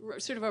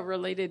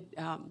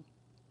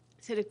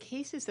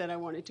cases that I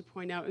wanted to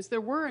point out is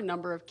there were a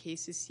number of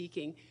cases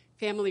seeking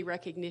family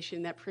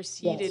recognition that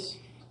preceded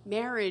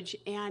marriage,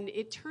 and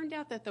it turned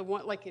out that the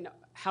one, like in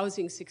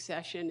housing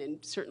succession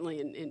and certainly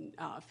in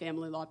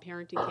family law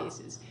parenting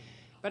cases.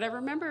 But I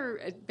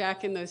remember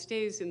back in those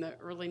days in the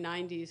early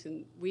 90s,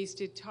 and we used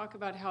to talk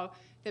about how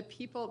the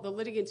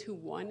litigants who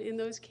won in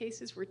those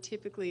cases were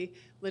typically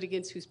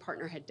litigants whose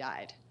partner had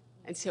died.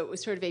 And so it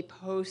was sort of a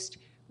post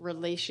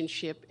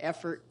relationship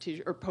effort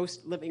or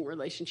post-living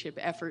relationship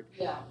effort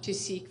to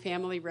seek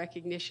family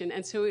recognition.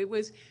 And so it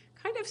was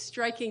kind of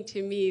striking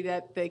to me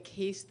that the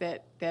case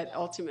that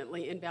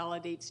ultimately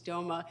invalidates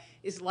DOMA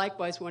is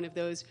likewise one of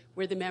those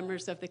where the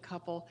members of the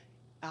couple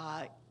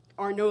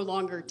are no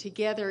longer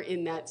together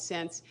in that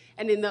sense.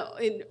 And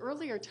in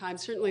earlier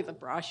times, certainly the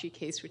Braschi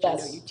case, which I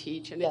know you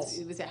teach, and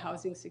it was a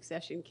housing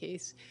succession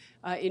case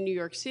in New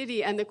York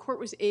City, and the court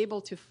was able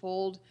to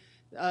fold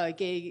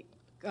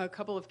a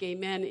couple of gay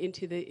men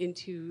into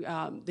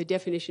the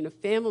definition of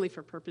family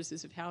for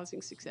purposes of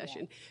housing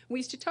succession. We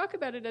used to talk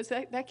about it as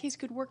that case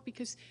could work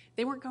because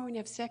they weren't going to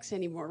have sex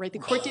anymore, right? The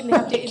court didn't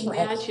have to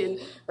imagine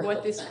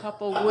what this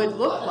couple would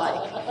look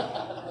like.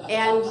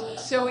 And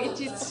so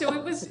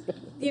it was,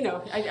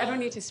 I don't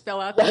need to spell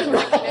out that.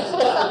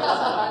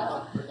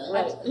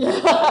 Right.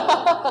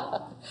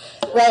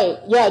 Right.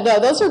 Yeah, no,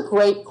 those are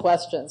great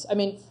questions. I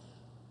mean,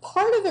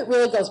 part of it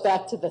really goes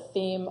back to the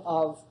theme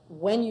of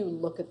when you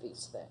look at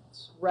these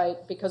things, right?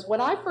 Because when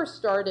I first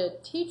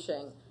started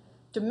teaching,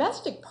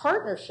 domestic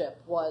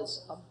partnership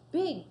was a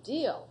big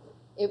deal.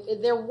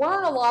 There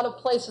weren't a lot of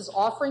places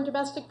offering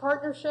domestic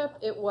partnership.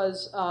 It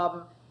was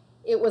not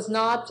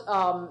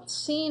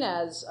seen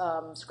as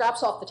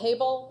scraps off the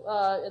table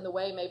in the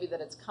way maybe that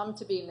it's come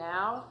to be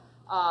now.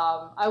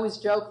 I always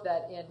joke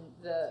that in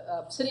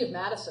the city of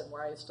Madison,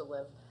 where I used to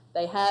live,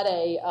 they had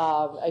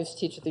I used to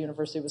teach at the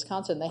University of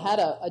Wisconsin, they had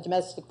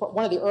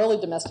one of the early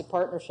domestic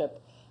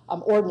partnership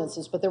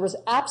ordinances, but there was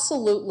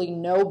absolutely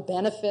no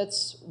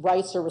benefits,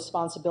 rights, or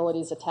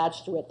responsibilities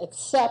attached to it,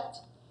 except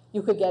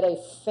you could get a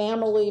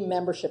family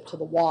membership to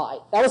the Y.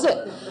 That was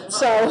it.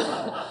 So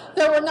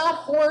there were not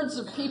hordes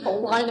of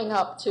people lining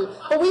up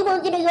but we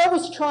were, you're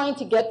always trying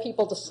to get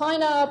people to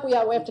sign up. We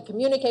have to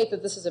communicate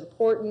that this is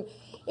important.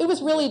 It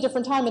was really a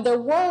different time, and there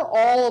were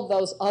all of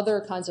those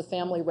other kinds of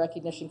family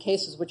recognition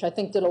cases, which I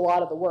think did a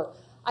lot of the work.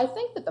 I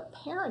think that the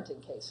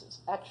parenting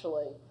cases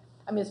actually,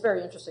 it's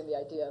very interesting, the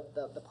idea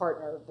of the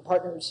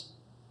partners,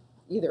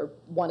 either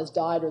one has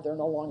died or they're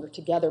no longer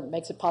together,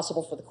 makes it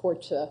possible for the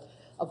court to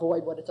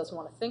avoid what it doesn't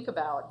want to think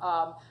about.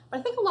 But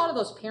I think a lot of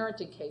those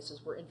parenting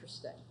cases were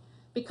interesting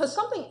because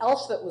something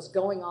else that was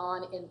going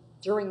on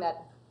during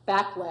that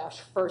backlash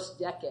first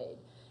decade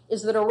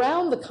is that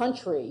around the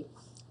country,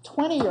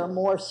 20 or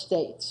more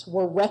states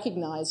were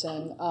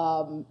recognizing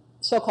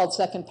so-called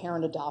second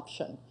parent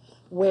adoption,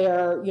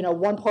 where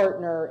one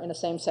partner in a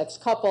same-sex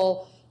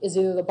couple is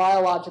either the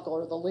biological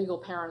or the legal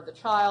parent of the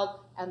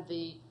child, and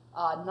the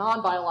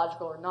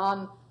non-biological or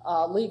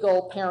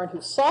non-legal parent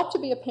who sought to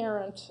be a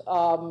parent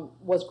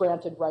was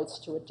granted rights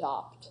to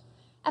adopt.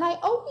 And I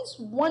always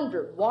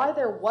wondered why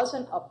there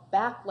wasn't a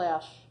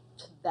backlash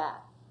to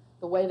that,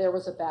 the way there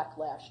was a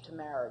backlash to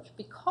marriage,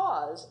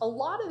 because a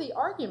lot of the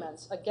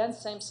arguments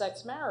against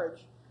same-sex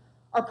marriage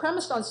are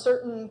premised on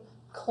certain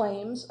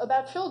claims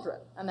about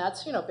children, and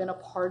that's been a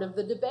part of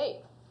the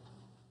debate.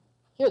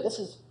 Here, this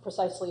is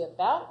precisely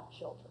about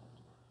children.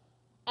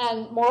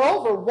 And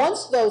moreover,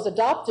 once those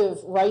adoptive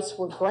rights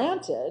were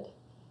granted,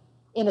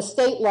 in a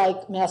state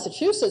like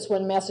Massachusetts,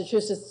 when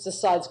Massachusetts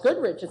decides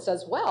Goodrich, it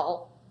says,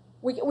 well,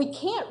 we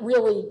can't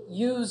really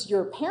use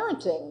your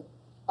parenting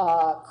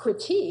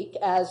critique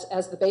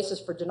as the basis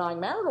for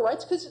denying marital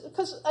rights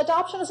because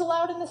adoption is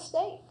allowed in the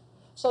state.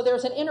 So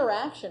there's an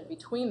interaction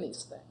between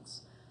these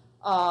things.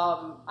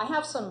 I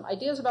have some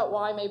ideas about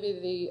why maybe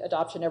the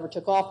adoption never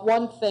took off.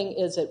 One thing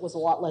is it was a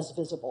lot less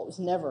visible. It was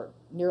never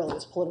nearly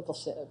as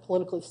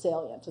politically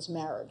salient as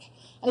marriage.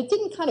 And it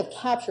didn't kind of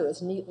capture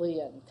as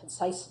neatly and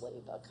concisely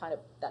the kind of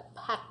that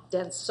packed,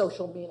 dense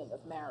social meaning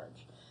of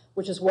marriage,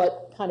 which is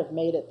what kind of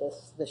made it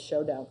this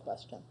showdown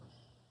question.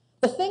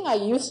 The thing I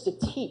used to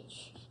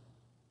teach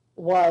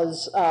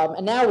was,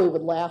 and now we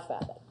would laugh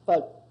at it,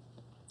 but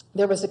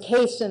there was a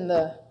case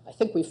I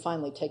think we've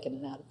finally taken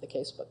it out of the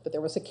casebook, but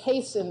there was a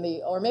case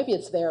or maybe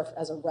it's there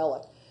as a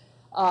relic,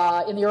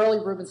 in the early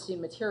Rubenstein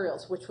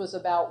materials, which was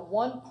about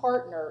one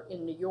partner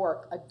in New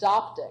York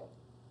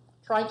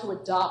trying to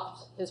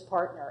adopt his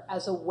partner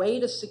as a way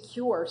to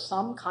secure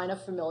some kind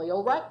of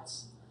familial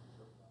rights.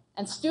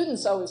 And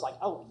students always like,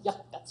 oh,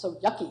 yuck, that's so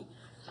yucky.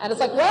 And it's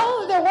like,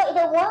 well, there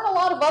weren't a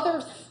lot of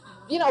other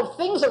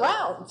things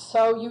around,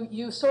 so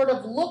you sort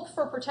of look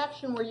for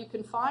protection where you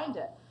can find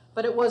it.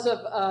 But it was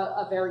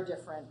a very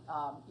different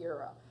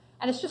era.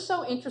 And it's just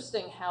so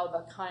interesting how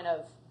the kind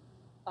of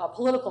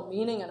political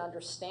meaning and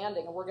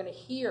understanding, and we're going to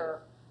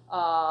hear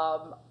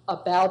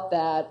about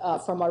that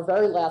from our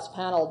very last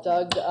panel.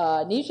 Doug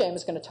Nijem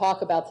is going to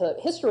talk about the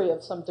history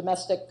of some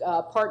domestic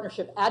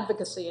partnership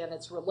advocacy and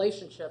its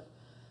relationship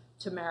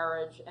to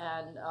marriage.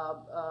 And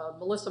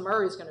Melissa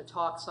Murray is going to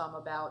talk some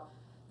about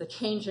the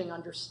changing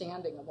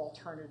understanding of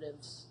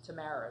alternatives to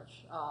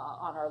marriage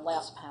on our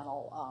last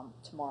panel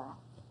tomorrow.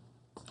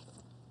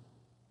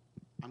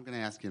 I'm going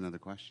to ask you another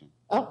question.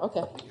 Oh,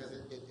 okay.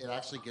 Because it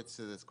actually gets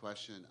to this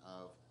question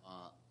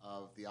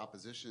of the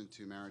opposition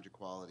to marriage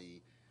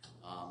equality,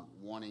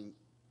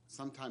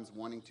 sometimes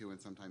wanting to and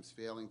sometimes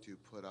failing to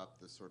put up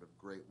this sort of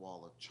Great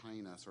Wall of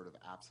China, sort of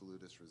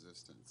absolutist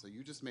resistance. So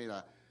you just made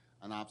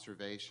an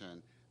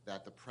observation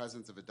that the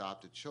presence of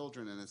adopted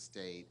children in a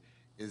state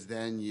is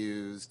then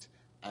used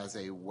as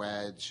a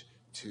wedge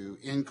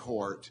in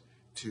court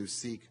to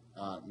seek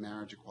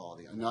marriage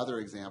equality. Another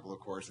example, of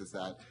course, is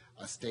that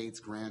a state's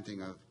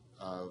granting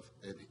of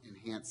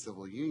enhanced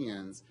civil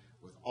unions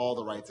with all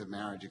the rights of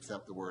marriage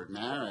except the word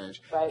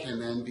marriage can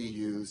then be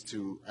used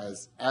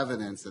as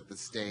evidence that the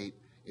state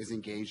is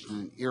engaged in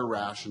an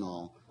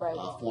irrational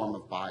form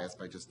of bias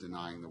by just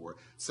denying the word.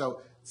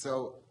 So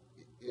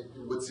it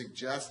would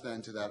suggest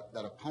then to that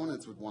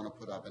opponents would want to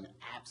put up an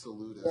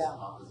absolutist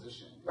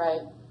opposition.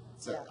 Right.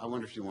 So I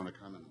wonder if you want to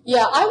comment.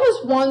 Yeah, I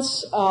was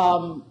once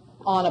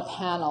on a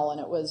panel, and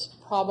it was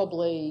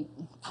probably,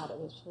 God, it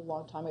was a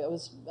long time ago.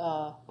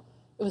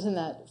 It was in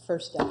that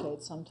first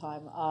decade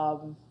sometime.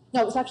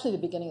 No, it was actually the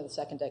beginning of the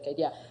second decade,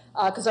 yeah.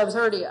 Because I was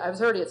already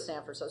at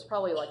Stanford, so it was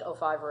probably like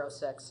 05 or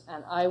 06.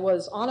 And I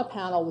was on a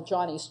panel with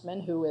John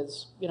Eastman, who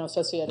is,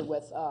 associated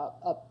with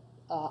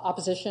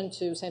opposition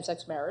to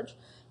same-sex marriage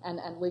and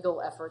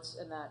legal efforts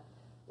in that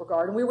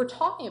regard. And we were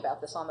talking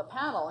about this on the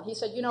panel, and he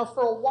said,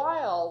 for a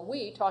while,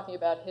 talking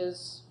about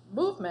his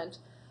movement,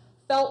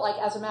 felt like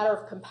as a matter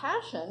of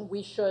compassion,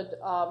 we should,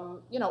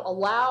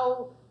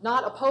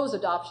 not oppose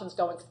adoptions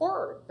going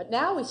forward. But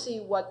now we see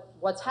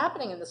what's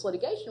happening in this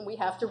litigation, we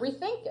have to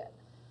rethink it.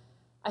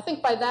 I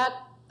think by that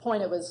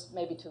point it was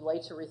maybe too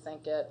late to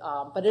rethink it,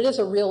 but it is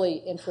a really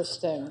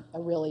interesting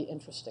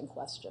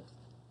question.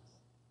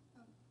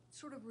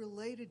 Sort of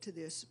related to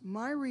this,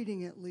 my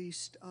reading at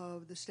least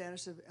of the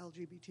status of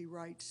LGBT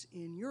rights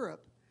in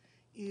Europe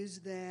is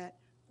that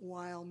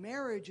while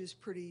marriage is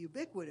pretty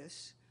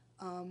ubiquitous,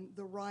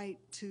 the right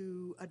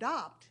to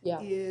adopt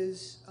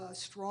is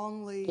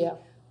strongly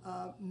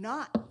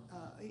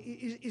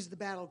is the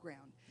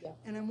battleground. Yeah.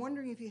 And I'm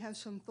wondering if you have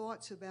some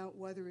thoughts about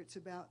whether it's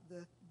about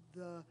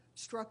the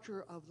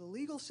structure of the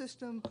legal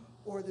system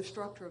or the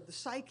structure of the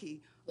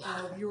psyche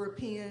of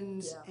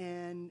Europeans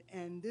and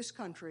this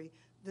country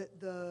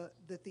that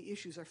the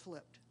issues are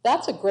flipped.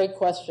 That's a great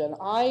question.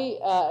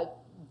 I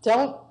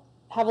don't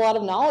have a lot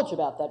of knowledge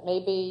about that.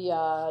 Maybe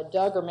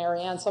Doug or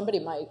Marianne, somebody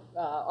might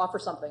offer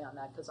something on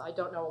that, because I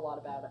don't know a lot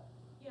about it.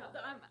 Yeah,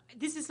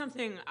 this is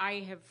something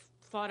I have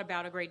thought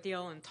about a great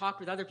deal and talked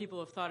with other people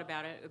who have thought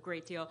about it a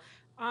great deal.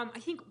 I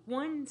think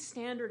one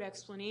standard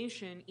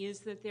explanation is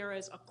that there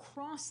is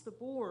across the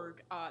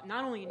board,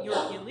 not only in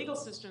European legal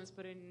systems,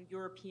 but in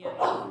European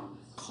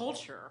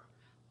culture,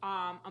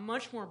 a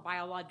much more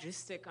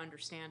biologistic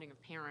understanding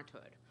of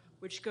parenthood.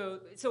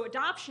 So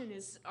adoption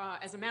is,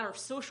 as a matter of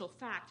social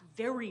fact,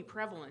 very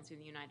prevalent in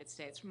the United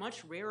States,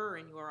 much rarer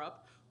in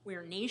Europe,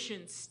 where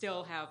nations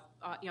still have,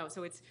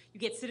 so you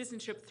get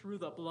citizenship through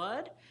the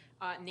blood.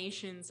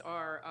 Nations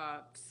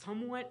are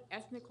somewhat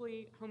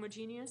ethnically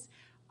homogeneous,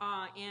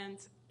 and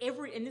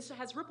this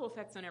has ripple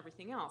effects on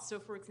everything else. So,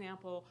 for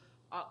example,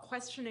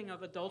 questioning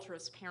of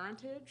adulterous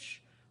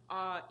parentage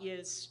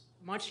is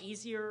much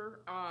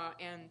easier,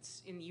 and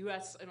in the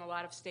U.S., in a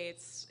lot of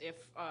states, if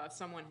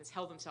someone has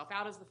held himself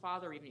out as the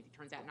father, even if he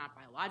turns out not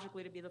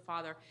biologically to be the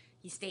father,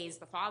 he stays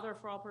the father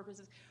for all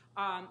purposes.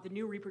 The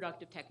new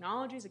reproductive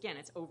technologies, again,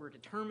 it's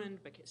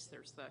overdetermined because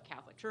there's the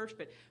Catholic Church,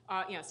 but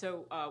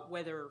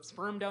whether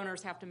sperm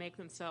donors have to make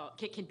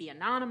themselves, can be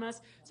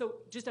anonymous. So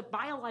just a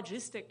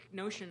biologistic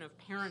notion of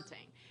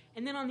parenting.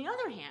 And then on the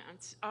other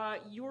hand,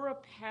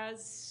 Europe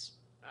has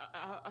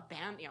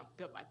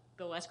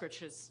Bill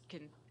Eskridge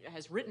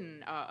has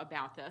written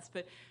about this,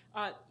 but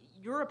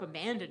Europe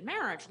abandoned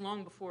marriage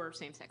long before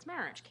same-sex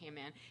marriage came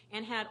in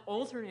and had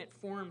alternate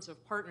forms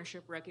of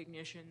partnership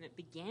recognition that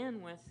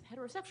began with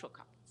heterosexual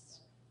couples.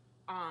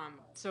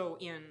 So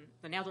in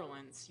the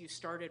Netherlands, you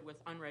started with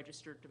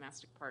unregistered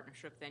domestic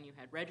partnership, then you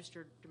had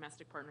registered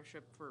domestic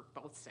partnership for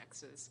both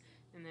sexes,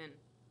 and then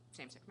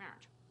same-sex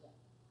marriage.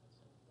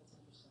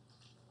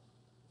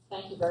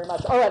 Thank you very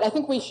much. All right, I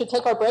think we should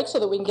take our break so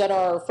that we can get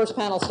our first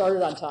panel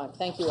started on time.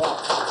 Thank you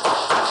all.